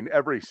 sure. I mean,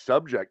 every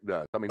subject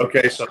does. I mean,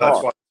 okay, so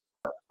that's why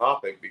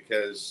topic,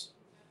 because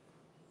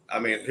I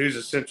mean, whose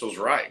essentials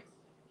right?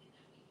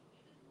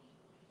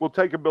 We'll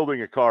take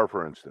building a car,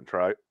 for instance,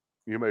 right?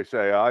 You may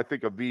say, I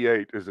think a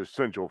V8 is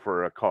essential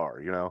for a car,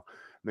 and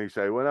they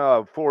say, well,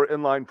 no,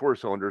 inline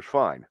 4-cylinders,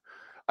 fine.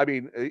 I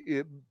mean,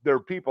 there are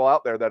people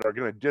out there that are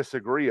going to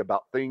disagree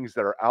about things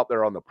that are out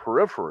there on the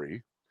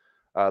periphery,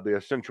 the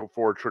essential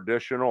for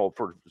traditional,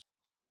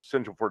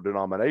 essential for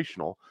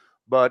denominational,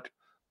 but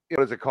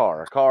is a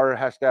car. A car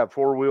has to have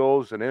 4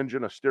 wheels, an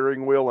engine, a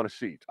steering wheel, and a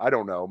seat. I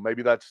don't know.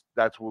 Maybe that's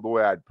the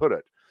way I'd put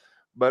it.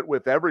 But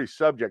with every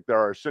subject, there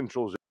are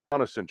essentials and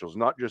non-essentials,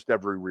 not just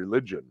every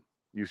religion.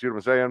 You see what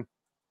I'm saying?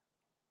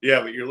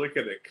 Yeah, but you're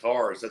looking at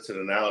cars. That's an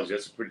analogy.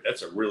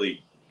 That's a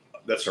really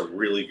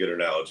good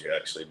analogy,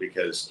 actually,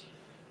 because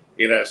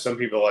some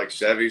people like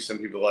Chevy, some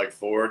people like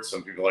Ford,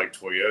 some people like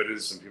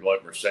Toyotas, some people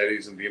like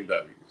Mercedes and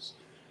BMWs.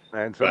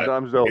 And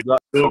sometimes they'll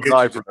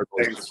die for their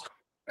beliefs.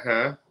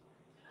 Huh?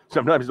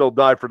 Sometimes they'll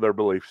die for their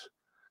beliefs.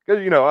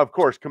 Because, of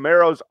course,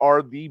 Camaros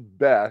are the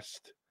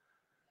best,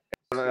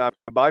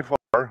 by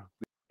far,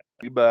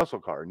 the best muscle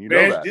car. And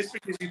know that. Just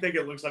because you think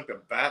it looks like a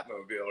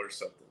Batmobile or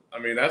something. I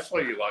mean, that's why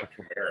you like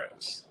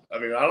Camaros. I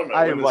mean, I don't know.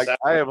 I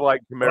have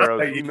liked Camaros.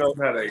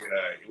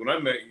 When I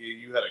met you,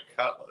 you had a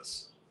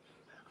Cutlass.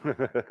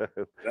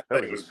 that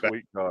was a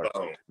sweet car.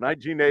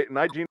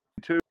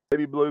 1982,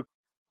 baby blue.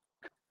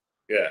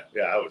 Yeah,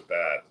 that was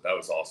bad. That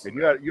was awesome.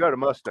 And you had a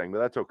Mustang, but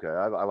that's okay.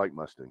 I like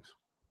Mustangs.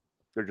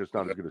 They're just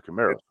not as good as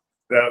Camaros.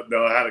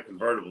 No, I had a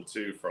convertible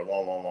too for a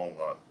long, long, long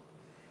time.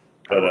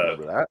 But, I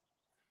remember that.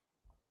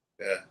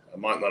 Yeah, I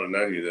might not have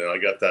known you then. I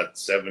got that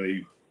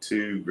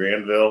 72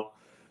 Granville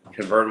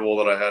convertible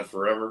that I had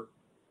forever.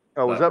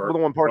 Oh, was that the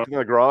one parked in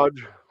the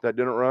garage that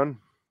didn't run?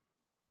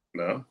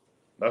 No,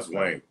 that's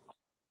Wayne.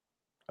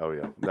 Oh,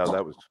 yeah. No,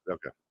 that was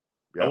okay.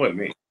 Yeah. That wasn't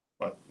me.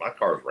 My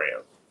cars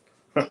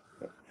ran.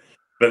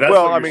 But that's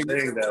what you're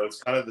saying, though.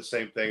 It's kind of the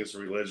same thing as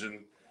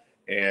religion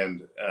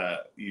and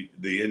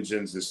the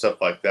engines and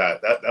stuff like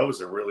that. That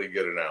was a really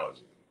good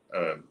analogy.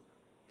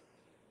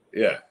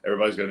 Yeah,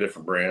 everybody's got a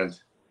different brand.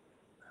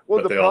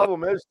 Well, the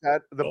problem is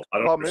that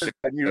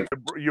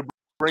you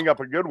bring up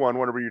a good one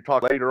whenever you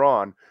talk later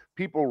on.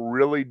 People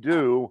really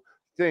do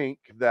think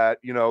that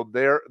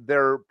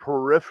their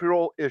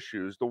peripheral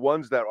issues, the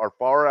ones that are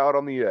far out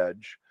on the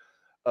edge,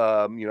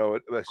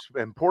 it's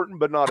important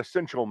but not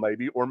essential,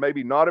 maybe, or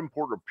maybe not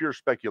important or pure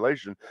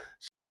speculation.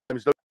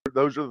 Sometimes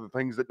those are the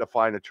things that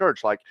define a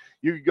church. Like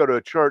you could go to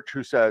a church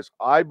who says,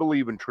 I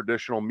believe in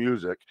traditional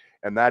music,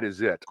 and that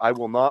is it. I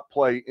will not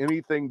play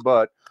anything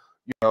but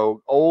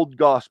old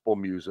gospel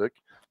music.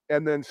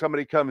 and then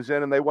somebody comes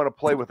in and they want to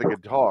play with a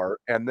guitar,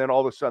 and then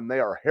all of a sudden they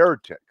are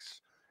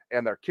heretics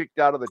and they're kicked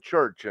out of the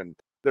church, and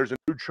there's a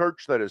new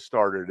church that has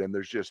started, and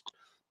there's just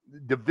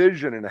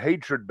division and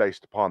hatred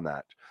based upon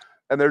that.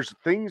 And there's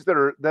things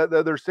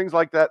there's things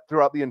like that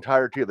throughout the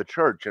entirety of the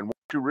church. And once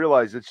you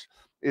realize it's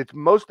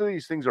most of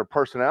these things are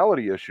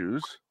personality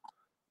issues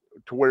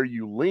to where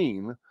you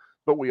lean,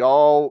 but we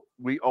all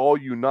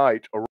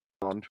unite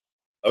around.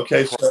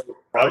 Okay, so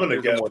I'm going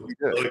to go.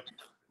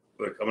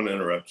 Look, I'm going to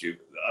interrupt you.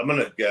 I'm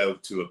going to go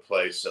to a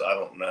place that I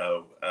don't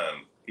know.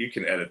 You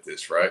can edit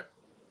this, right?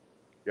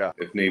 Yeah.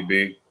 If need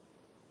be.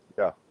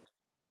 Yeah.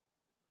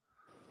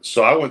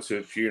 So I went to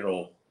a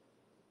funeral,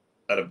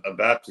 at a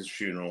Baptist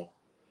funeral,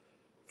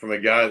 from a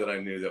guy that I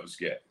knew that was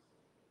gay.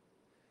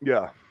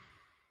 Yeah.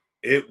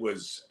 It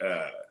was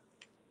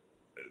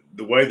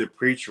the way the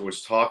preacher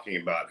was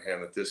talking about him,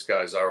 that this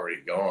guy's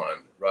already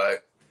gone, right?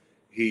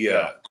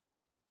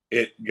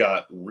 It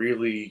got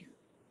really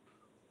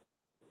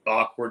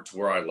awkward to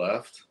where I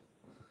left,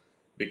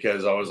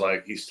 because I was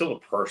like, he's still a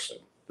person.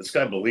 This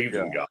guy believed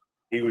in God.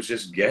 He was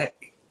just gay.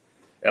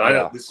 And I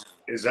know this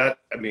is that,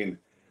 I mean,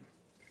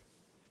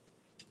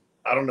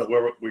 I don't know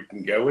where we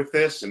can go with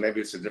this, and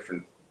maybe it's a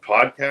different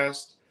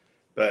podcast,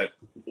 but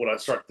when I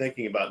start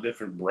thinking about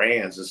different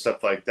brands and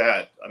stuff like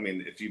that, I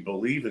mean, if you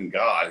believe in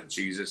God and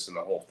Jesus and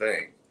the whole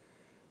thing,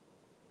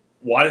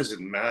 why does it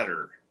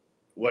matter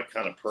what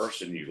kind of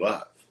person you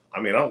love? I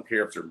mean, I don't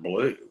care if they're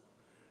blue.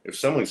 If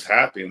someone's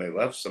happy and they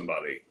love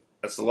somebody,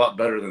 that's a lot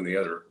better than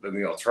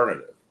the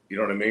alternative. You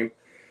know what I mean?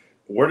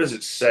 Where does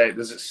it say?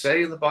 Does it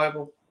say in the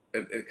Bible?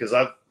 Because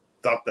I've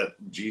thought that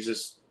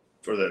Jesus,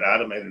 or that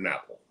Adam ate an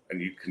apple, and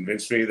you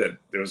convinced me that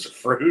there was a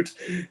fruit,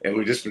 and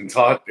we've just been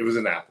taught it was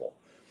an apple.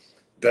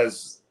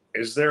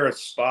 Is there a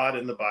spot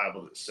in the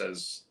Bible that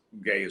says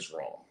gay is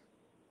wrong?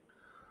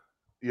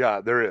 Yeah,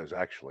 there is,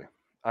 actually.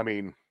 I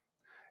mean,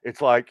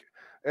 it's like,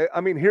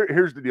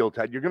 here's the deal,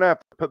 Ted. You're going to have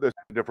to put this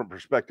in a different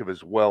perspective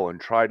as well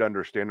and try to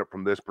understand it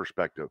from this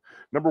perspective.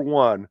 Number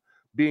one,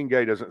 being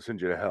gay doesn't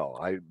send you to hell.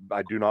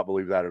 I do not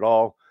believe that at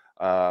all.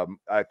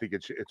 I think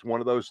it's one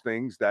of those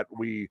things that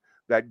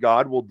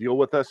God will deal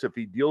with us if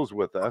he deals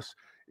with us.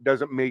 It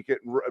doesn't make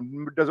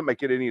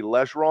it any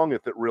less wrong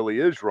if it really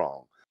is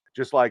wrong.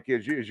 Just like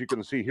as you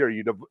can see here,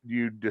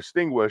 you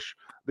distinguish,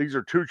 these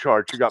are two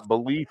charts. You got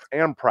belief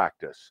and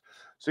practice.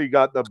 So you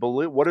got the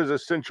belief, what is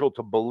essential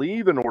to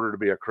believe in order to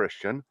be a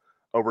Christian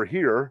over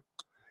here.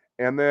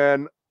 And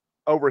then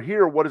over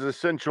here, what is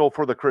essential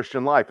for the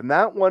Christian life? And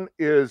that one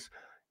is,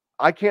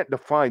 I can't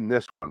define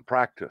this one,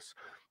 practice,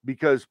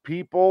 because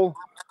people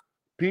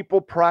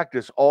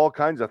practice all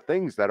kinds of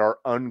things that are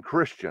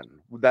unchristian,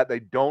 that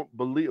they don't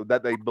believe,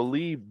 that they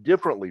believe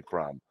differently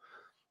from.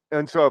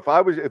 And so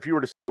if you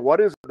were to say, what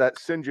is it that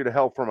sends you to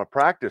hell from a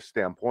practice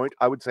standpoint,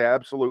 I would say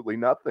absolutely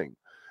nothing,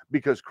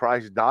 because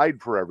Christ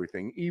died for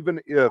everything. Even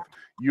if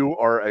you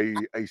are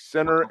a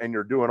sinner and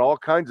you're doing all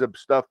kinds of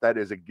stuff that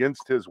is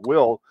against his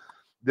will,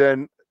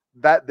 then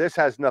this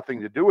has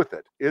nothing to do with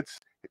it. It's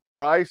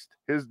Christ,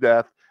 his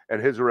death, and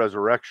his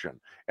resurrection.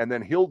 And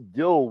then he'll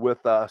deal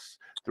with us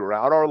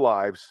throughout our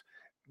lives,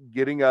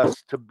 getting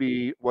us to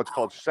be what's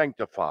called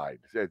sanctified.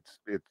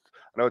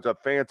 I know it's a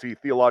fancy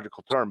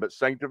theological term, but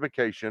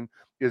sanctification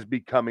is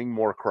becoming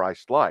more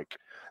Christ-like.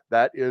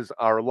 That is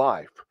our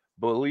life.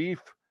 Belief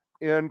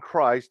in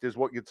Christ is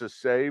what gets us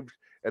saved,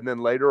 and then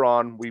later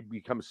on we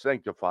become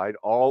sanctified,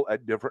 all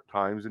at different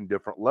times and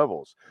different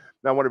levels.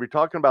 Now, when we're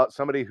talking about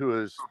somebody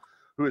who is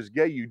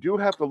gay, you do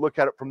have to look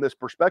at it from this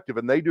perspective,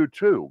 and they do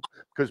too,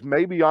 because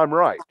maybe I'm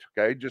right.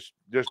 Okay, just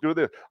do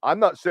this. I'm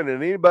not sending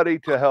anybody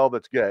to hell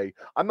that's gay.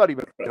 I'm not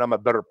even saying I'm a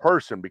better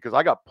person, because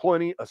I got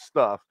plenty of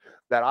stuff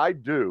that I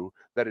do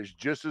that is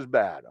just as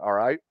bad. All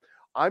right,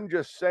 I'm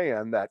just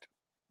saying that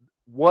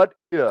what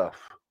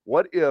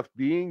if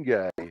being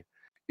gay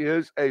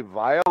is a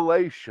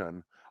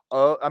violation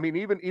of,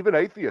 even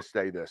atheists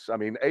say this. I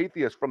mean,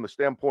 atheists, from the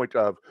standpoint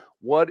of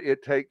what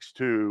it takes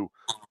to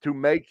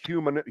make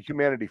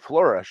humanity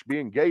flourish,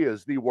 being gay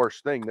is the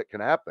worst thing that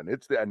can happen.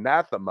 It's the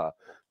anathema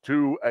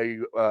to a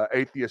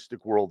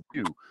atheistic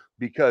worldview,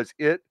 because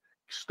it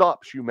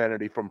stops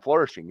humanity from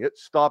flourishing. It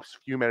stops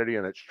humanity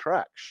in its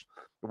tracks.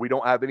 We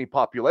don't have any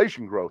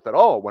population growth at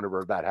all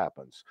whenever that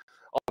happens,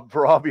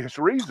 for obvious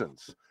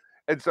reasons.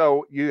 And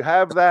so you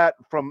have that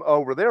from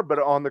over there. But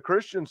on the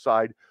Christian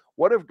side,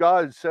 what if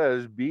God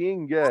says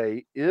being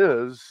gay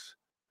is,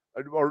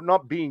 or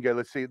not being gay,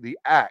 let's say the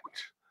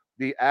act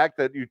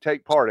that you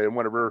take part in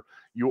whenever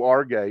you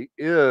are gay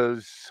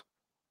is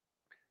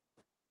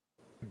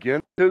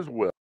against his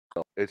will.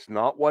 It's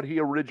not what he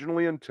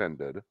originally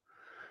intended.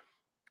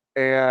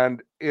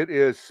 And it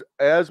is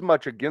as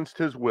much against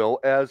his will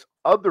as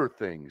other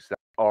things that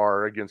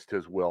are against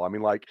his will. I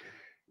mean, like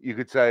you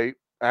could say,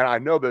 and I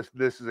know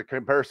this is a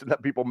comparison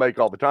that people make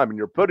all the time, and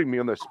you're putting me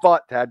on the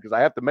spot, Tad, because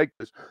I have to make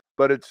this,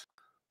 but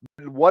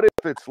what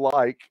if it's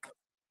like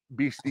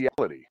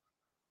bestiality,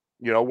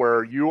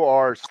 where you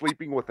are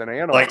sleeping with an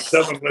animal. Like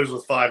someone lives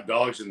with 5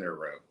 dogs in their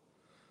room.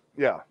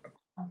 Yeah.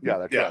 Yeah,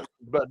 that's Yeah. right.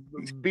 But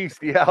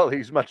bestiality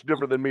is much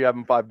different than me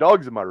having 5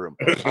 dogs in my room.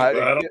 I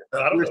don't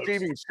know.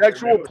 Receiving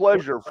sexual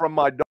pleasure from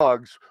my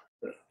dogs,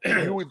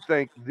 you would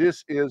think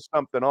this is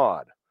something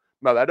odd.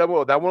 Now that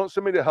won't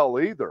send me to hell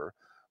either,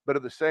 but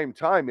at the same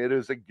time, it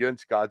is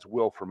against God's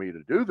will for me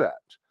to do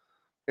that.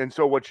 And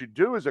so what you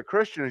do as a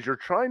Christian is you're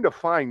trying to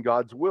find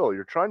God's will.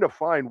 You're trying to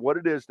find what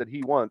it is that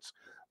he wants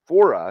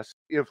for us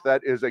if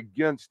that is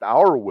against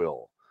our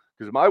will.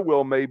 Because my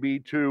will may be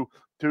to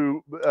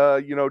do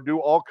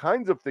all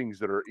kinds of things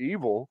that are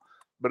evil,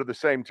 but at the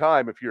same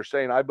time, if you're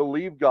saying I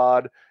believe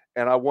God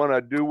and I want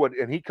to do what,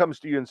 and he comes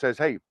to you and says,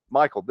 "Hey,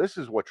 Michael, this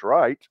is what's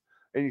right,"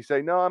 and you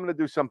say, "No, I'm going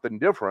to do something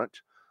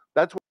different."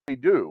 That's what we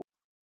do.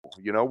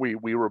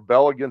 We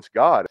rebel against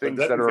God, things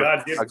that are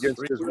God give us against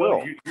free his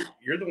will.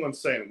 You're the one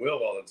saying will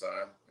all the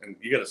time, and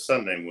you got a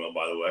son named Will,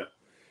 by the way,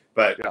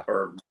 but Yeah.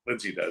 or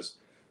Lindsay does.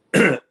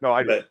 No,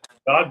 I do. But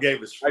God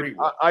gave us free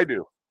will. I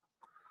do.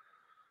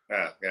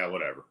 Yeah,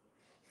 whatever.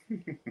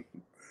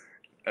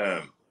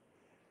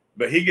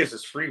 But he gives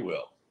us free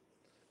will,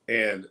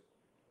 and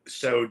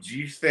so do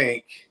you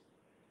think?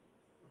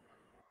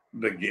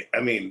 We'll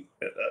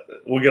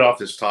get off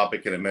this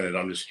topic in a minute.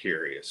 I'm just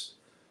curious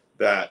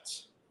that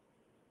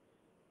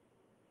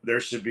there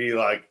should be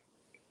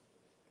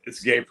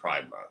it's Gay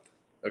Pride Month.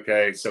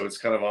 Okay, so it's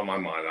kind of on my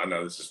mind. I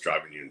know this is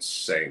driving you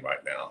insane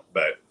right now,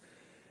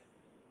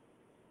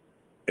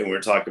 and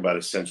we're talking about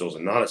essentials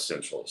and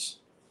non-essentials.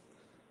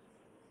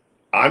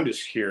 I'm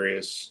just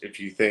curious if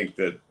you think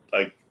that,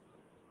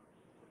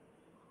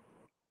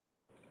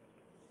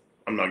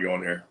 I'm not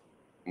going here.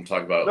 I'm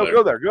talking about it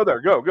later.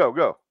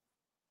 Go.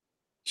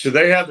 Should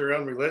they have their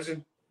own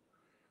religion?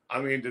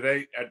 I mean,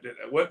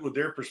 what would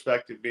their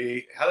perspective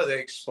be? How do they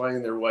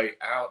explain their way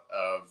out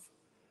of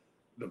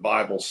the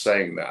Bible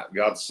saying that?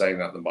 God's saying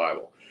that in the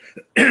Bible.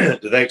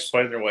 Do they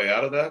explain their way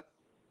out of that?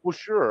 Well,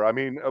 sure. I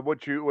mean,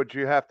 what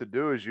you have to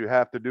do is you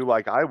have to do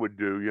like I would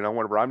do,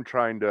 whenever I'm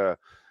trying to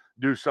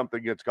do something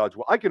against God's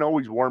will. I can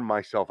always worm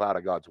myself out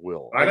of God's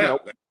will. I know.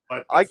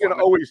 I can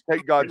always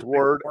take God's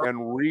word and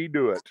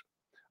redo it.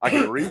 I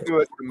can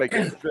redo it to make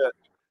it fit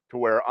to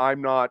where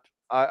I'm not,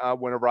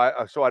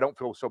 so I don't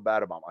feel so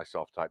bad about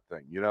myself type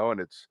thing, and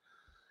it's.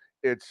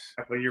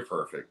 Well, you're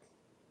perfect.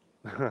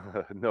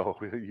 No,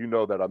 you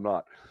know that I'm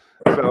not.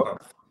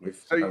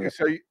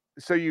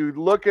 So you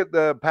look at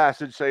the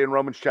passage, say in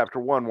Romans chapter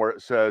 1, where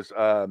it says,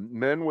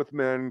 men with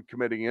men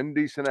committing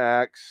indecent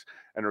acts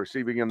and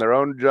receiving in their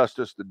own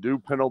justice the due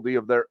penalty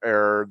of their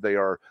error. They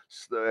are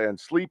and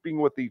sleeping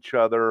with each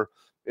other,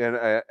 and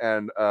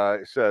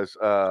it says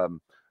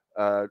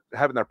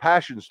having their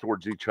passions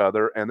towards each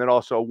other, and then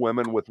also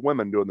women with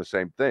women doing the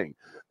same thing.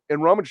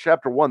 In Romans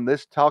chapter 1,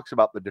 this talks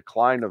about the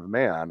decline of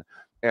man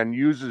and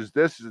uses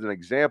this as an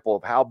example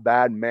of how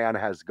bad man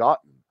has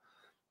gotten.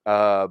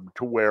 To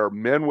where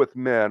men with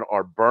men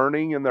are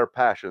burning in their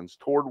passions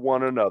toward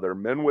one another,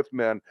 men with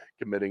men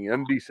committing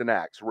indecent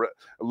acts.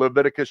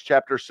 Leviticus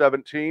chapter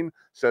 17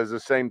 says the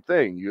same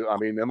thing.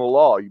 In the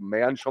law,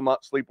 man shall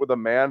not sleep with a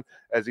man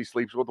as he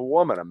sleeps with a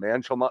woman. A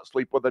man shall not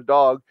sleep with a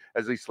dog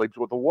as he sleeps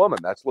with a woman.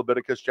 That's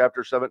Leviticus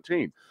chapter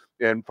 17.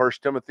 In 1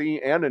 Timothy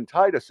and in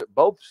Titus, it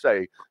both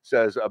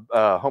says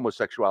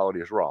homosexuality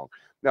is wrong.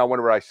 Now,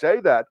 whenever I say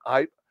that,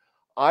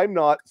 I'm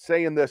not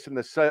saying this in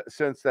the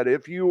sense that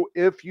if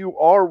you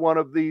are one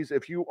of these,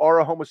 if you are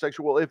a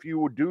homosexual, if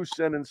you do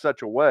sin in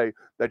such a way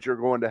that you're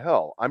going to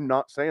hell. I'm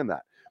not saying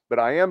that. But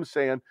I am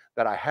saying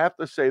that I have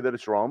to say that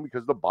it's wrong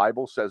because the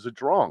Bible says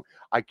it's wrong.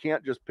 I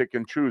can't just pick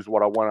and choose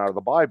what I want out of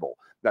the Bible.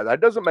 Now,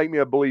 that doesn't make me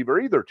a believer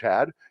either,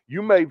 Tad.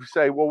 You may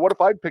say, well, what if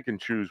I pick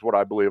and choose what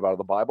I believe out of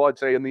the Bible? I'd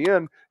say in the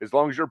end, as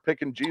long as you're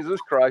picking Jesus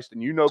Christ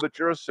and you know that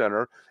you're a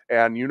sinner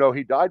and you know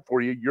he died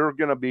for you, you're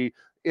going to be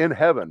in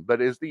heaven.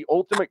 But is the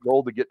ultimate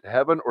goal to get to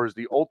heaven, or is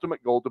the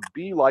ultimate goal to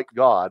be like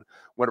God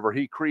whenever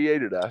he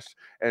created us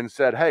and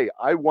said, hey,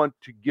 I want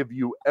to give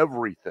you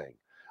everything.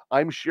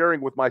 I'm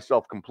sharing with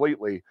myself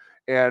completely.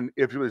 And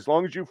as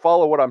long as you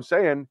follow what I'm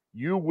saying,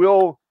 you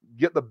will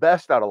get the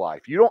best out of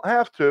life. You don't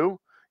have to.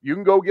 You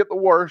can go get the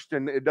worst,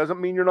 and it doesn't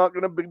mean you're not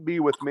going to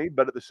be with me.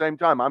 But at the same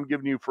time, I'm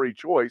giving you free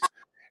choice.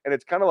 And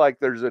it's kind of like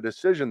there's a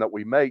decision that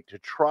we make to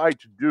try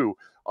to do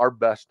our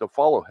best to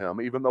follow him,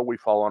 even though we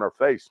fall on our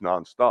face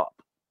nonstop.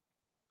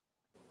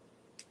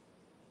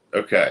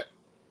 Okay.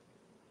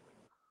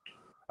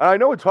 I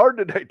know it's hard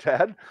today,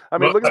 Tad.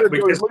 Look at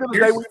the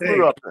day we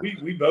grew up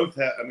in. We both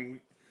have.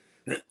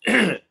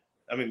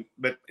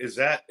 But is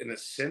that an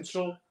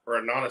essential or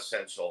a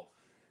non-essential?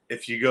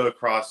 If you go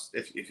across,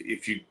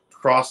 if you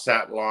cross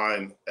that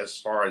line as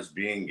far as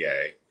being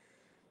gay,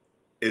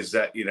 is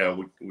that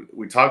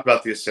we talk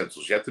about the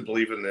essentials. You have to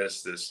believe in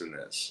this, this, and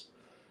this.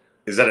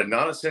 Is that a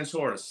non-essential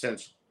or an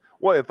essential?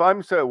 Well, if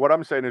what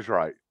I'm saying is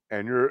right.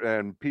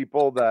 And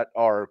people that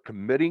are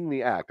committing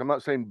the act, I'm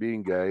not saying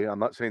being gay, I'm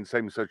not saying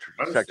same-sex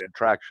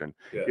attraction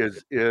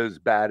is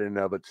bad in and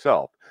of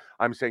itself.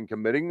 I'm saying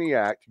committing the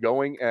act,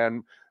 going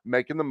and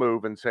making the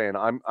move and saying,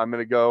 I'm going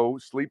to go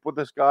sleep with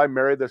this guy,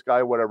 marry this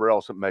guy, whatever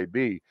else it may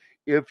be.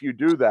 if you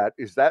do that,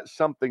 is that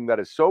something that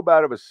is so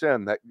bad of a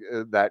sin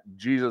that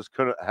Jesus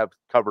couldn't have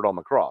covered on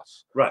the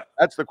cross? Right.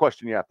 That's the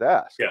question you have to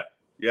ask.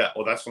 Yeah.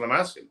 Well, that's what I'm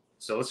asking.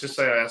 So let's just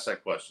say I asked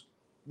that question.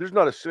 There's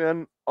not a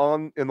sin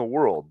in the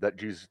world that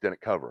Jesus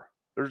didn't cover.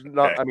 There's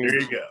not. Okay, I mean,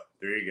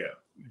 there you go.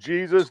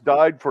 Jesus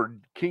died for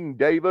King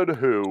David,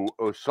 who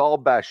saw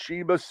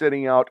Bathsheba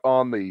sitting out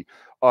on the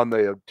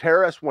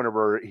terrace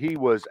whenever he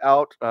was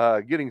out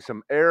getting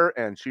some air,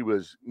 and she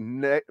was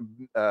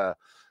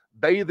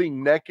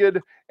bathing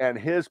naked, and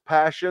his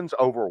passions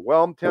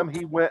overwhelmed him.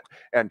 He went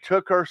and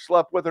took her,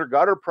 slept with her,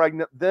 got her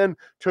pregnant, then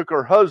took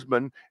her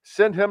husband,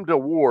 sent him to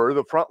war,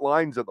 the front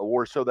lines of the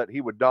war, so that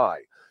he would die.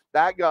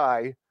 That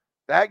guy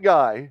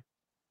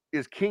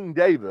is King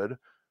David,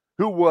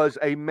 who was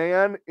a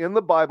man in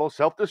the Bible,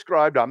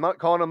 self-described. I'm not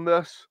calling him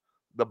this.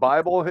 The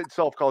Bible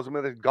itself calls him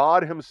this.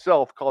 God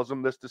himself calls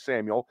him this to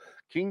Samuel.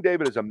 King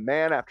David is a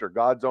man after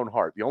God's own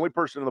heart. The only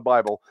person in the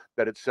Bible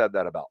that it said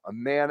that about. A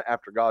man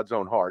after God's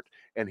own heart.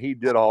 And he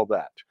did all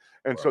that.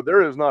 And so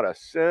there is not a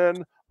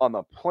sin on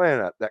the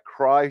planet that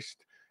Christ's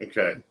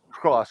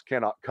cross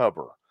cannot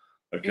cover.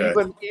 Okay.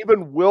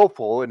 Even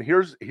willful, and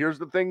here's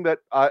the thing that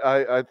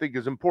I think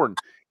is important.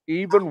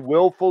 Even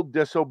willful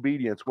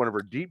disobedience, whenever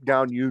deep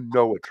down you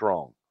know it's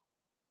wrong,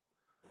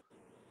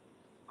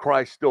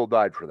 Christ still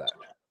died for that.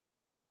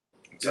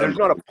 There's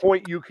not a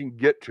point you can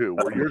get to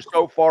where you're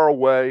so far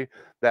away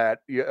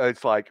that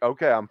it's like,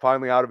 okay, I'm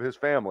finally out of his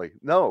family.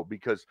 No,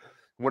 because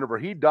whenever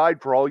he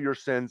died for all your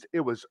sins,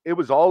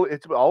 it's all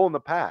in the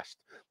past.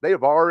 They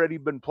have already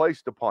been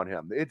placed upon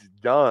him. It's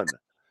done.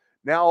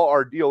 Now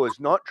our deal is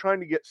not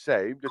trying to get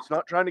saved. It's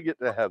not trying to get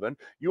to heaven.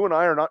 You and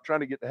I are not trying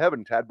to get to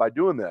heaven, Tad, by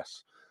doing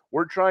this.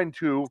 We're trying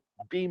to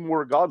be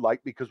more godlike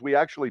because we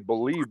actually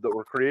believe that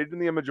we're created in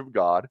the image of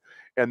God,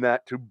 and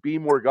that to be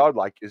more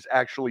godlike is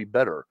actually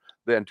better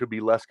than to be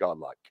less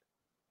godlike.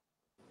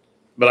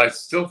 But I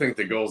still think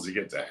the goal is to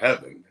get to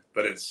heaven.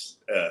 But it's,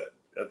 I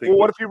think. Well,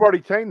 what if you've already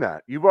attained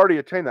that? You've already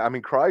attained that. I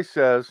mean, Christ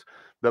says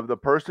the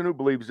person who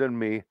believes in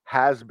me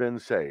has been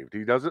saved.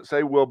 He doesn't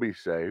say will be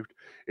saved.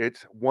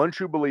 It's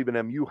once you believe in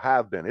him, you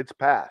have been. It's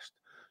past.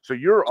 So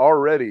you're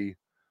already,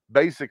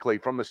 basically,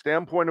 from the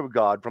standpoint of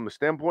God, from the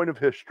standpoint of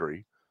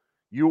history,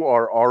 you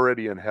are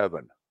already in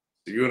heaven.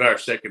 So you and I are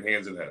shaking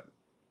hands in heaven.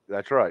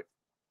 That's right.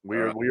 We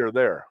are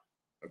there.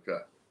 Okay.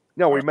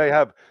 No, we may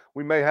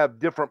have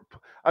different.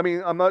 I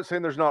mean, I'm not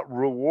saying there's not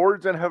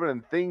rewards in heaven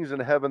and things in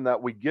heaven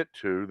that we get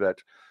to that.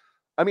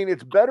 I mean,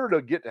 it's better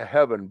to get to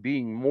heaven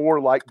being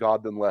more like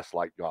God than less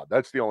like God.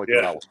 That's the only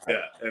thing I will say.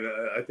 Yeah, and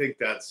I think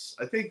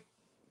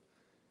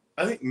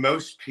I think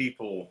most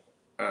people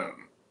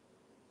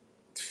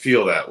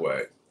feel that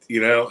way,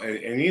 you know,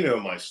 and you know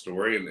my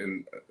story,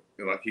 and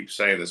I keep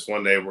saying this.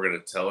 One day we're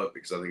going to tell it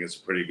because I think it's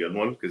a pretty good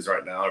one. Because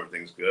right now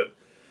everything's good,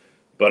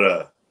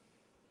 but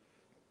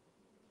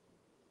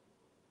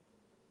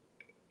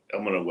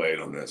I'm going to wait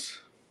on this.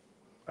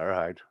 All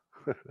right.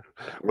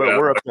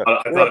 We're up to.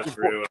 I thought it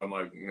through. I'm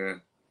like, nah.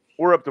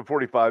 We're up to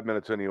 45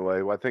 minutes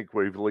anyway. I think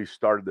we've at least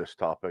started this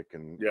topic,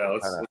 and yeah,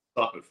 let's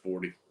stop at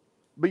 40.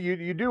 But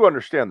you do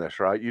understand this,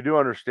 right? You do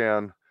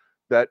understand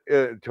that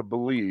to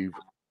believe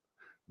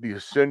the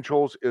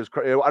essentials is.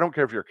 I don't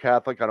care if you're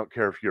Catholic. I don't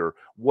care if you're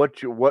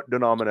what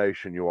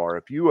denomination you are.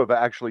 If you have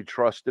actually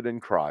trusted in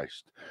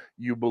Christ,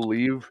 you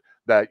believe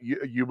that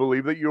you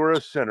believe that you are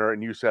a sinner,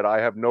 and you said, "I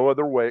have no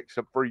other way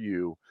except for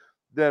you."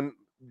 Then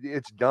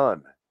it's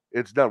done.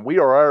 It's done. We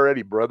are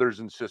already brothers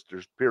and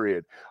sisters,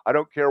 period. I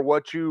don't care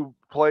what you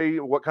play,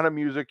 what kind of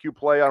music you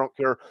play. I don't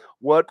care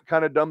what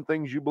kind of dumb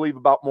things you believe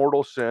about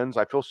mortal sins.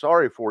 I feel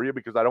sorry for you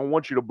because I don't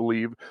want you to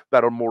believe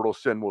that a mortal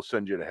sin will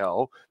send you to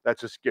hell.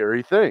 That's a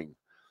scary thing.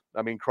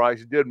 I mean,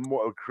 Christ did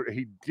more.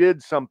 He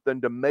did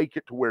something to make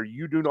it to where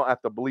you do not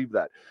have to believe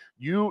that.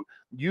 You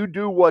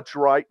do what's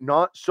right,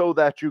 not so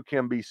that you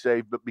can be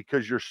saved, but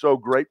because you're so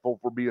grateful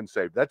for being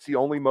saved. That's the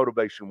only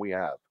motivation we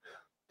have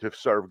to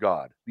serve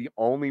God. The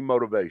only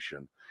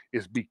motivation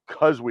is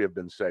because we have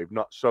been saved,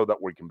 not so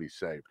that we can be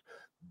saved.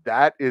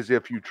 That is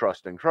if you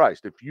trust in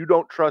Christ. If you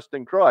don't trust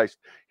in Christ,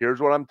 here's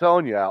what I'm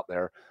telling you out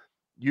there.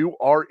 You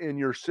are in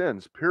your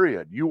sins,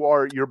 period.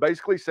 You're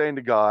basically saying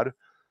to God,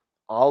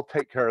 I'll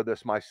take care of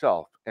this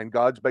myself. And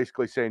God's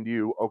basically saying to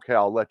you, okay,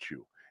 I'll let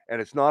you. And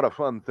it's not a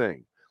fun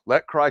thing.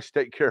 Let Christ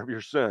take care of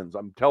your sins.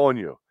 I'm telling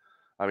you.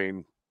 I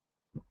mean,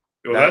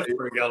 well, that's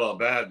where it got all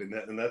bad,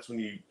 and that's when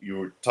you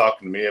were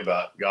talking to me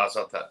about God's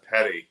not that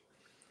petty,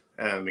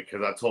 and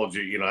because I told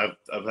you, you know,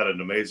 I've had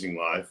an amazing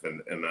life,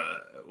 and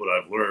what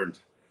I've learned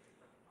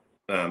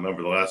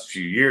over the last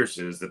few years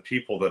is that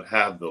people that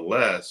have the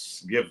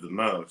less give the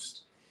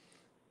most,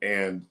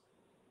 and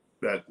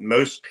that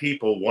most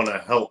people want to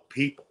help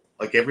people.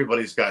 Like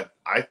everybody's got,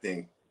 I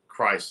think,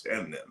 Christ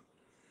in them.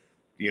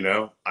 You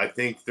know, I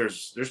think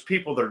there's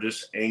people that are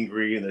just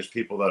angry, and there's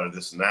people that are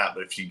this and that.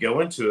 But if you go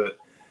into it,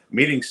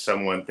 meeting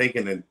someone,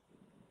 thinking and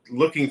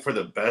looking for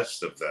the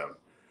best of them,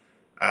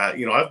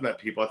 you know, I've met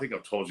people. I think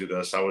I've told you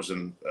this. I was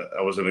in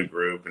a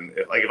group, and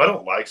if I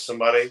don't like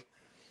somebody,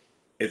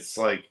 it's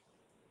like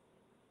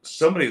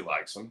somebody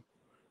likes them.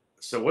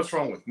 So what's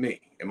wrong with me?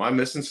 Am I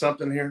missing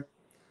something here?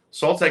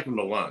 So I'll take them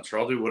to lunch or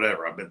I'll do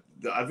whatever.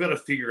 I've got to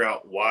figure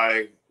out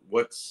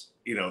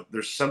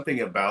there's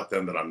something about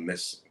them that I'm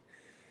missing.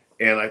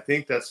 And I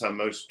think that's how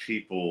most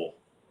people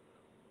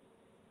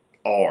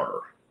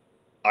are.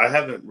 I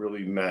haven't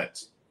really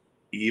met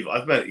evil.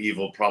 I've met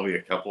evil probably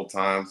a couple of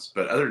times,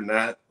 but other than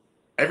that,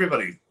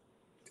 everybody's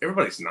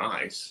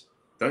nice.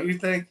 Don't you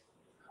think?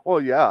 Well,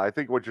 yeah, I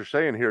think what you're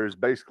saying here is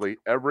basically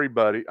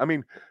everybody. I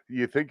mean,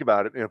 you think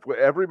about it, if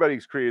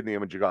everybody's created in the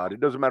image of God, it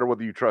doesn't matter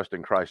whether you trust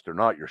in Christ or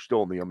not, you're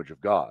still in the image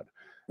of God.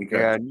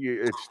 Okay. And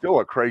it's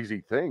still a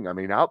crazy thing. I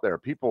mean, out there,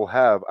 people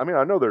have, I mean,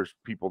 I know there's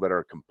people that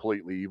are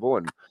completely evil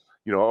and,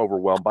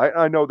 overwhelmed by it.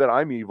 I know that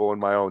I'm evil in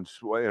my own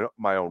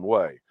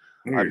way.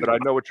 But I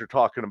know what you're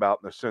talking about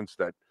in the sense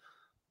that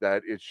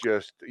it's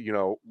just,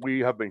 we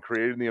have been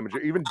created in the image.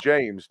 Even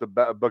James, the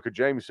book of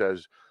James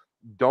says,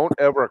 don't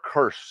ever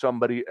curse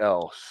somebody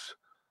else.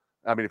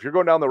 I mean, if you're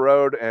going down the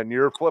road and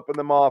you're flipping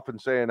them off and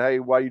saying, hey,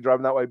 why are you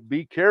driving that way?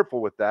 Be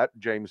careful with that,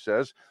 James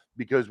says,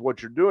 because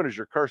what you're doing is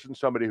you're cursing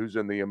somebody who's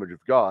in the image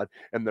of God,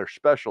 and they're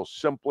special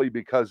simply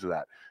because of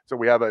that. So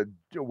we have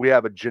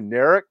a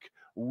generic,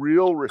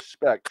 real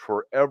respect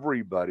for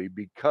everybody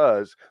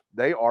because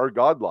they are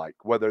godlike.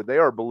 Whether they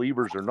are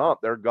believers or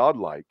not, they're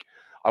godlike.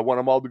 I want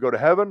them all to go to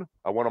heaven.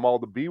 I want them all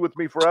to be with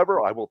me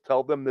forever. I will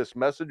tell them this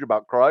message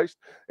about Christ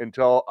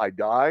until I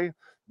die.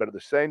 But at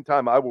the same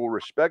time, I will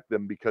respect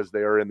them because they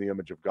are in the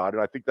image of God.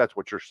 And I think that's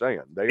what you're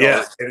saying. They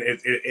are. And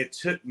it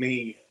took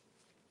me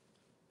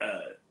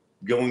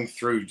going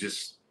through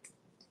just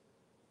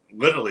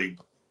literally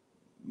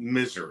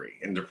misery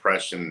and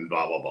depression and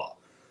blah, blah, blah,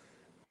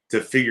 to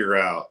figure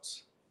out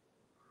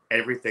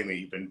everything that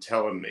you've been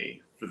telling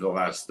me for the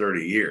last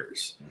 30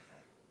 years.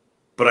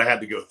 But I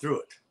had to go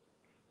through it.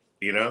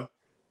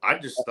 I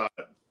just thought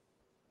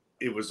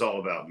it was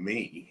all about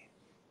me,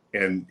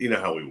 and you know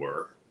how we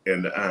were.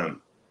 And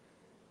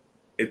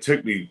it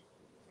took me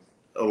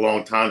a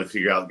long time to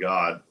figure out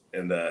God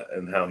and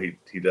how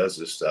he does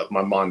this stuff.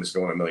 My mind is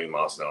going a million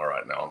miles an hour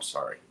right now. I'm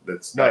sorry.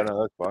 That's fine.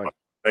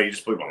 You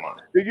just blew my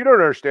mind. Dude, you don't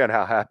understand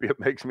how happy it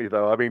makes me,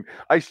 though. I mean,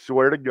 I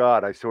swear to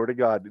God,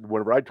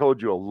 whenever I told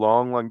you a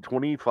long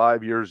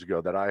 25 years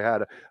ago that I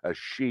had a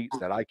sheet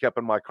that I kept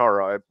in my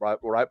car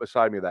right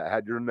beside me that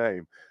had your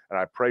name, and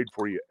I prayed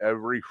for you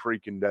every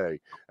freaking day.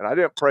 And I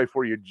didn't pray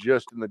for you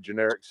just in the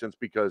generic sense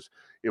because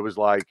it was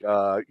like,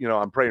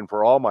 I'm praying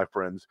for all my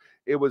friends.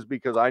 It was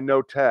because I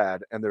know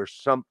Tad, and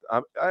there's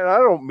I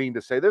don't mean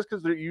to say this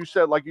because you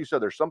said,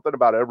 there's something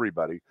about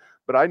everybody.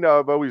 But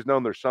I've always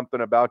known there's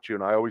something about you.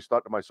 And I always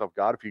thought to myself,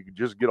 God, if you could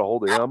just get a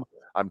hold of him,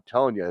 I'm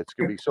telling you, it's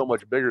going to be so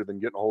much bigger than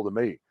getting a hold of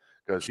me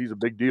because he's a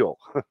big deal.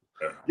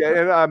 Yeah.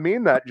 And I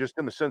mean that just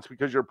in the sense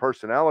because your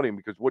personality and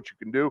because what you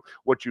can do,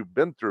 what you've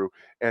been through,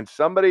 and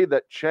somebody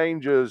that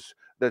changes,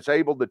 that's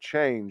able to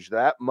change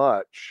that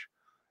much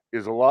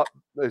is a lot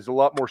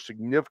more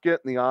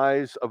significant in the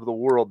eyes of the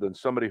world than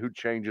somebody who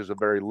changes a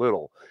very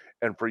little.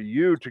 And for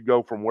you to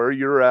go from where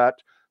you were at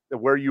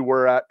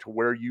to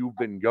where you've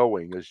been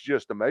going is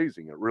just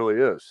amazing. It really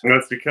is. And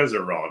that's because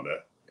of Rhonda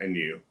and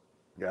you.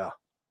 Yeah.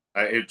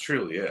 It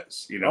truly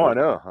is. I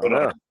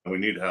know. We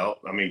need help.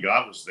 I mean,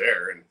 God was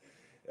there,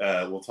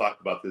 and we'll talk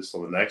about this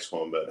on the next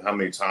one, but how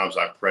many times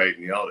I prayed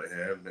and yelled at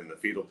him in the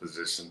fetal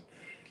position,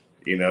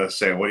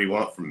 saying, what do you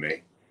want from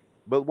me?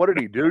 But what did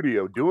he do to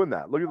you doing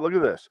that? Look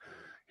at this.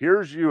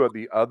 Here's you at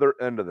the other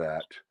end of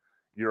that.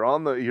 You're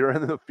in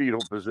the fetal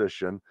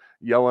position,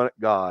 yelling at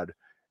God.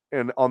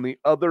 And on the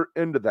other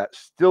end of that,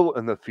 still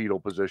in the fetal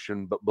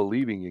position, but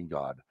believing in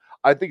God.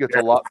 I think it's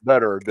a lot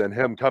better than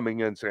him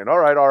coming in saying, all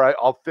right,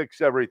 I'll fix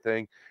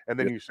everything. And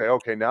then you say,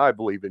 okay, now I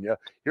believe in you.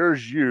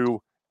 Here's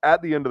you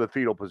at the end of the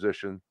fetal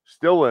position,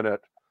 still in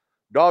it,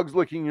 dogs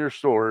licking your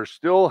sores,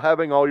 still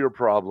having all your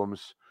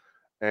problems.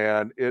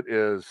 And it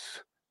is,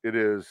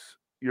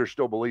 you're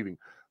still believing.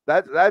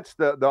 That's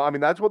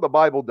that's what the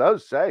Bible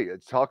does say.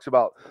 It talks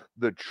about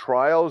the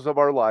trials of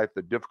our life,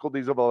 the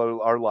difficulties of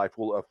our life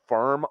will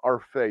affirm our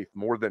faith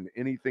more than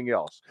anything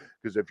else.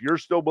 Because if you're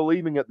still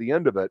believing at the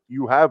end of it,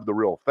 you have the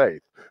real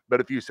faith.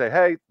 But if you say,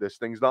 hey, this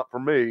thing's not for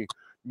me,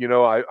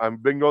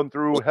 I've been going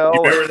through hell.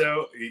 You remember,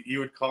 though, you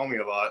would call me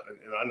a lot,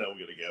 and I know we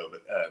got to go,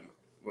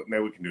 but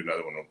maybe we can do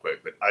another one real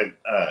quick. But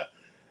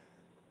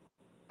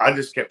I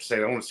just kept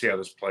saying, I want to see how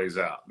this plays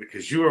out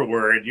because you were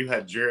worried. You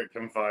had Jarrett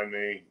come find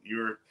me. You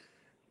were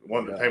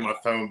wanting to pay my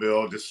phone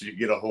bill just so you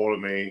get a hold of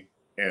me.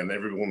 And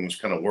everyone was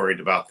kind of worried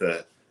about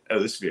this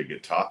would be a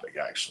good topic,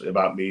 actually,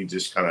 about me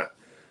just kind of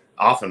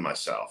offing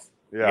myself.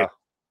 Yeah.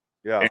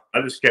 Yeah. And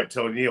I just kept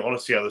telling you, I want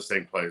to see how this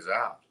thing plays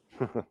out.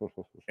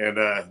 And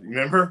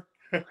remember?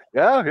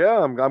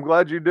 Yeah. I'm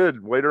glad you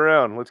did. Wait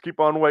around. Let's keep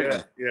on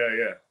waiting.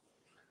 Yeah.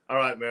 All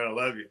right, man. I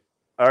love you.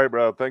 All right,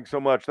 bro. Thanks so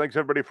much. Thanks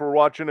everybody for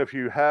watching. If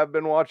you have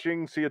been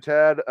watching, see you,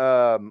 Tad.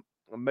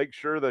 Make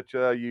sure that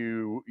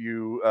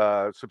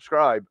you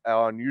subscribe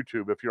on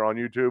YouTube if you're on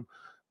YouTube,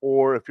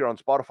 or if you're on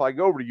Spotify,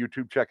 go over to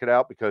YouTube, check it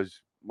out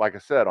because like I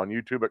said, on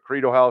YouTube at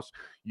Credo House,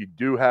 you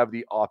do have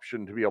the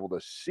option to be able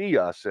to see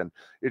us, and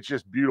it's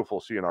just beautiful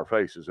seeing our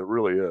faces. It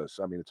really is.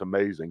 I mean, it's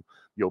amazing.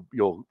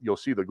 You'll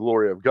see the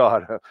glory of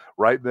God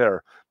right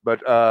there.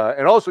 But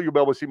and also you'll be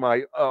able to see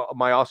my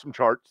my awesome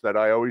charts that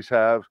I always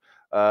have.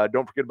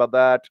 Don't forget about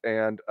that,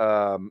 and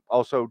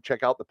also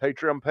check out the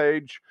Patreon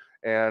page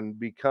and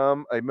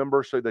become a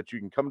member so that you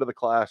can come to the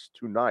class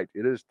tonight.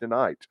 It is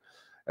tonight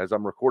as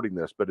I'm recording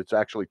this, but it's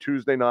actually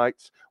Tuesday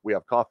nights. We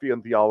have coffee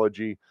and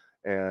theology,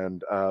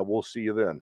 and we'll see you then.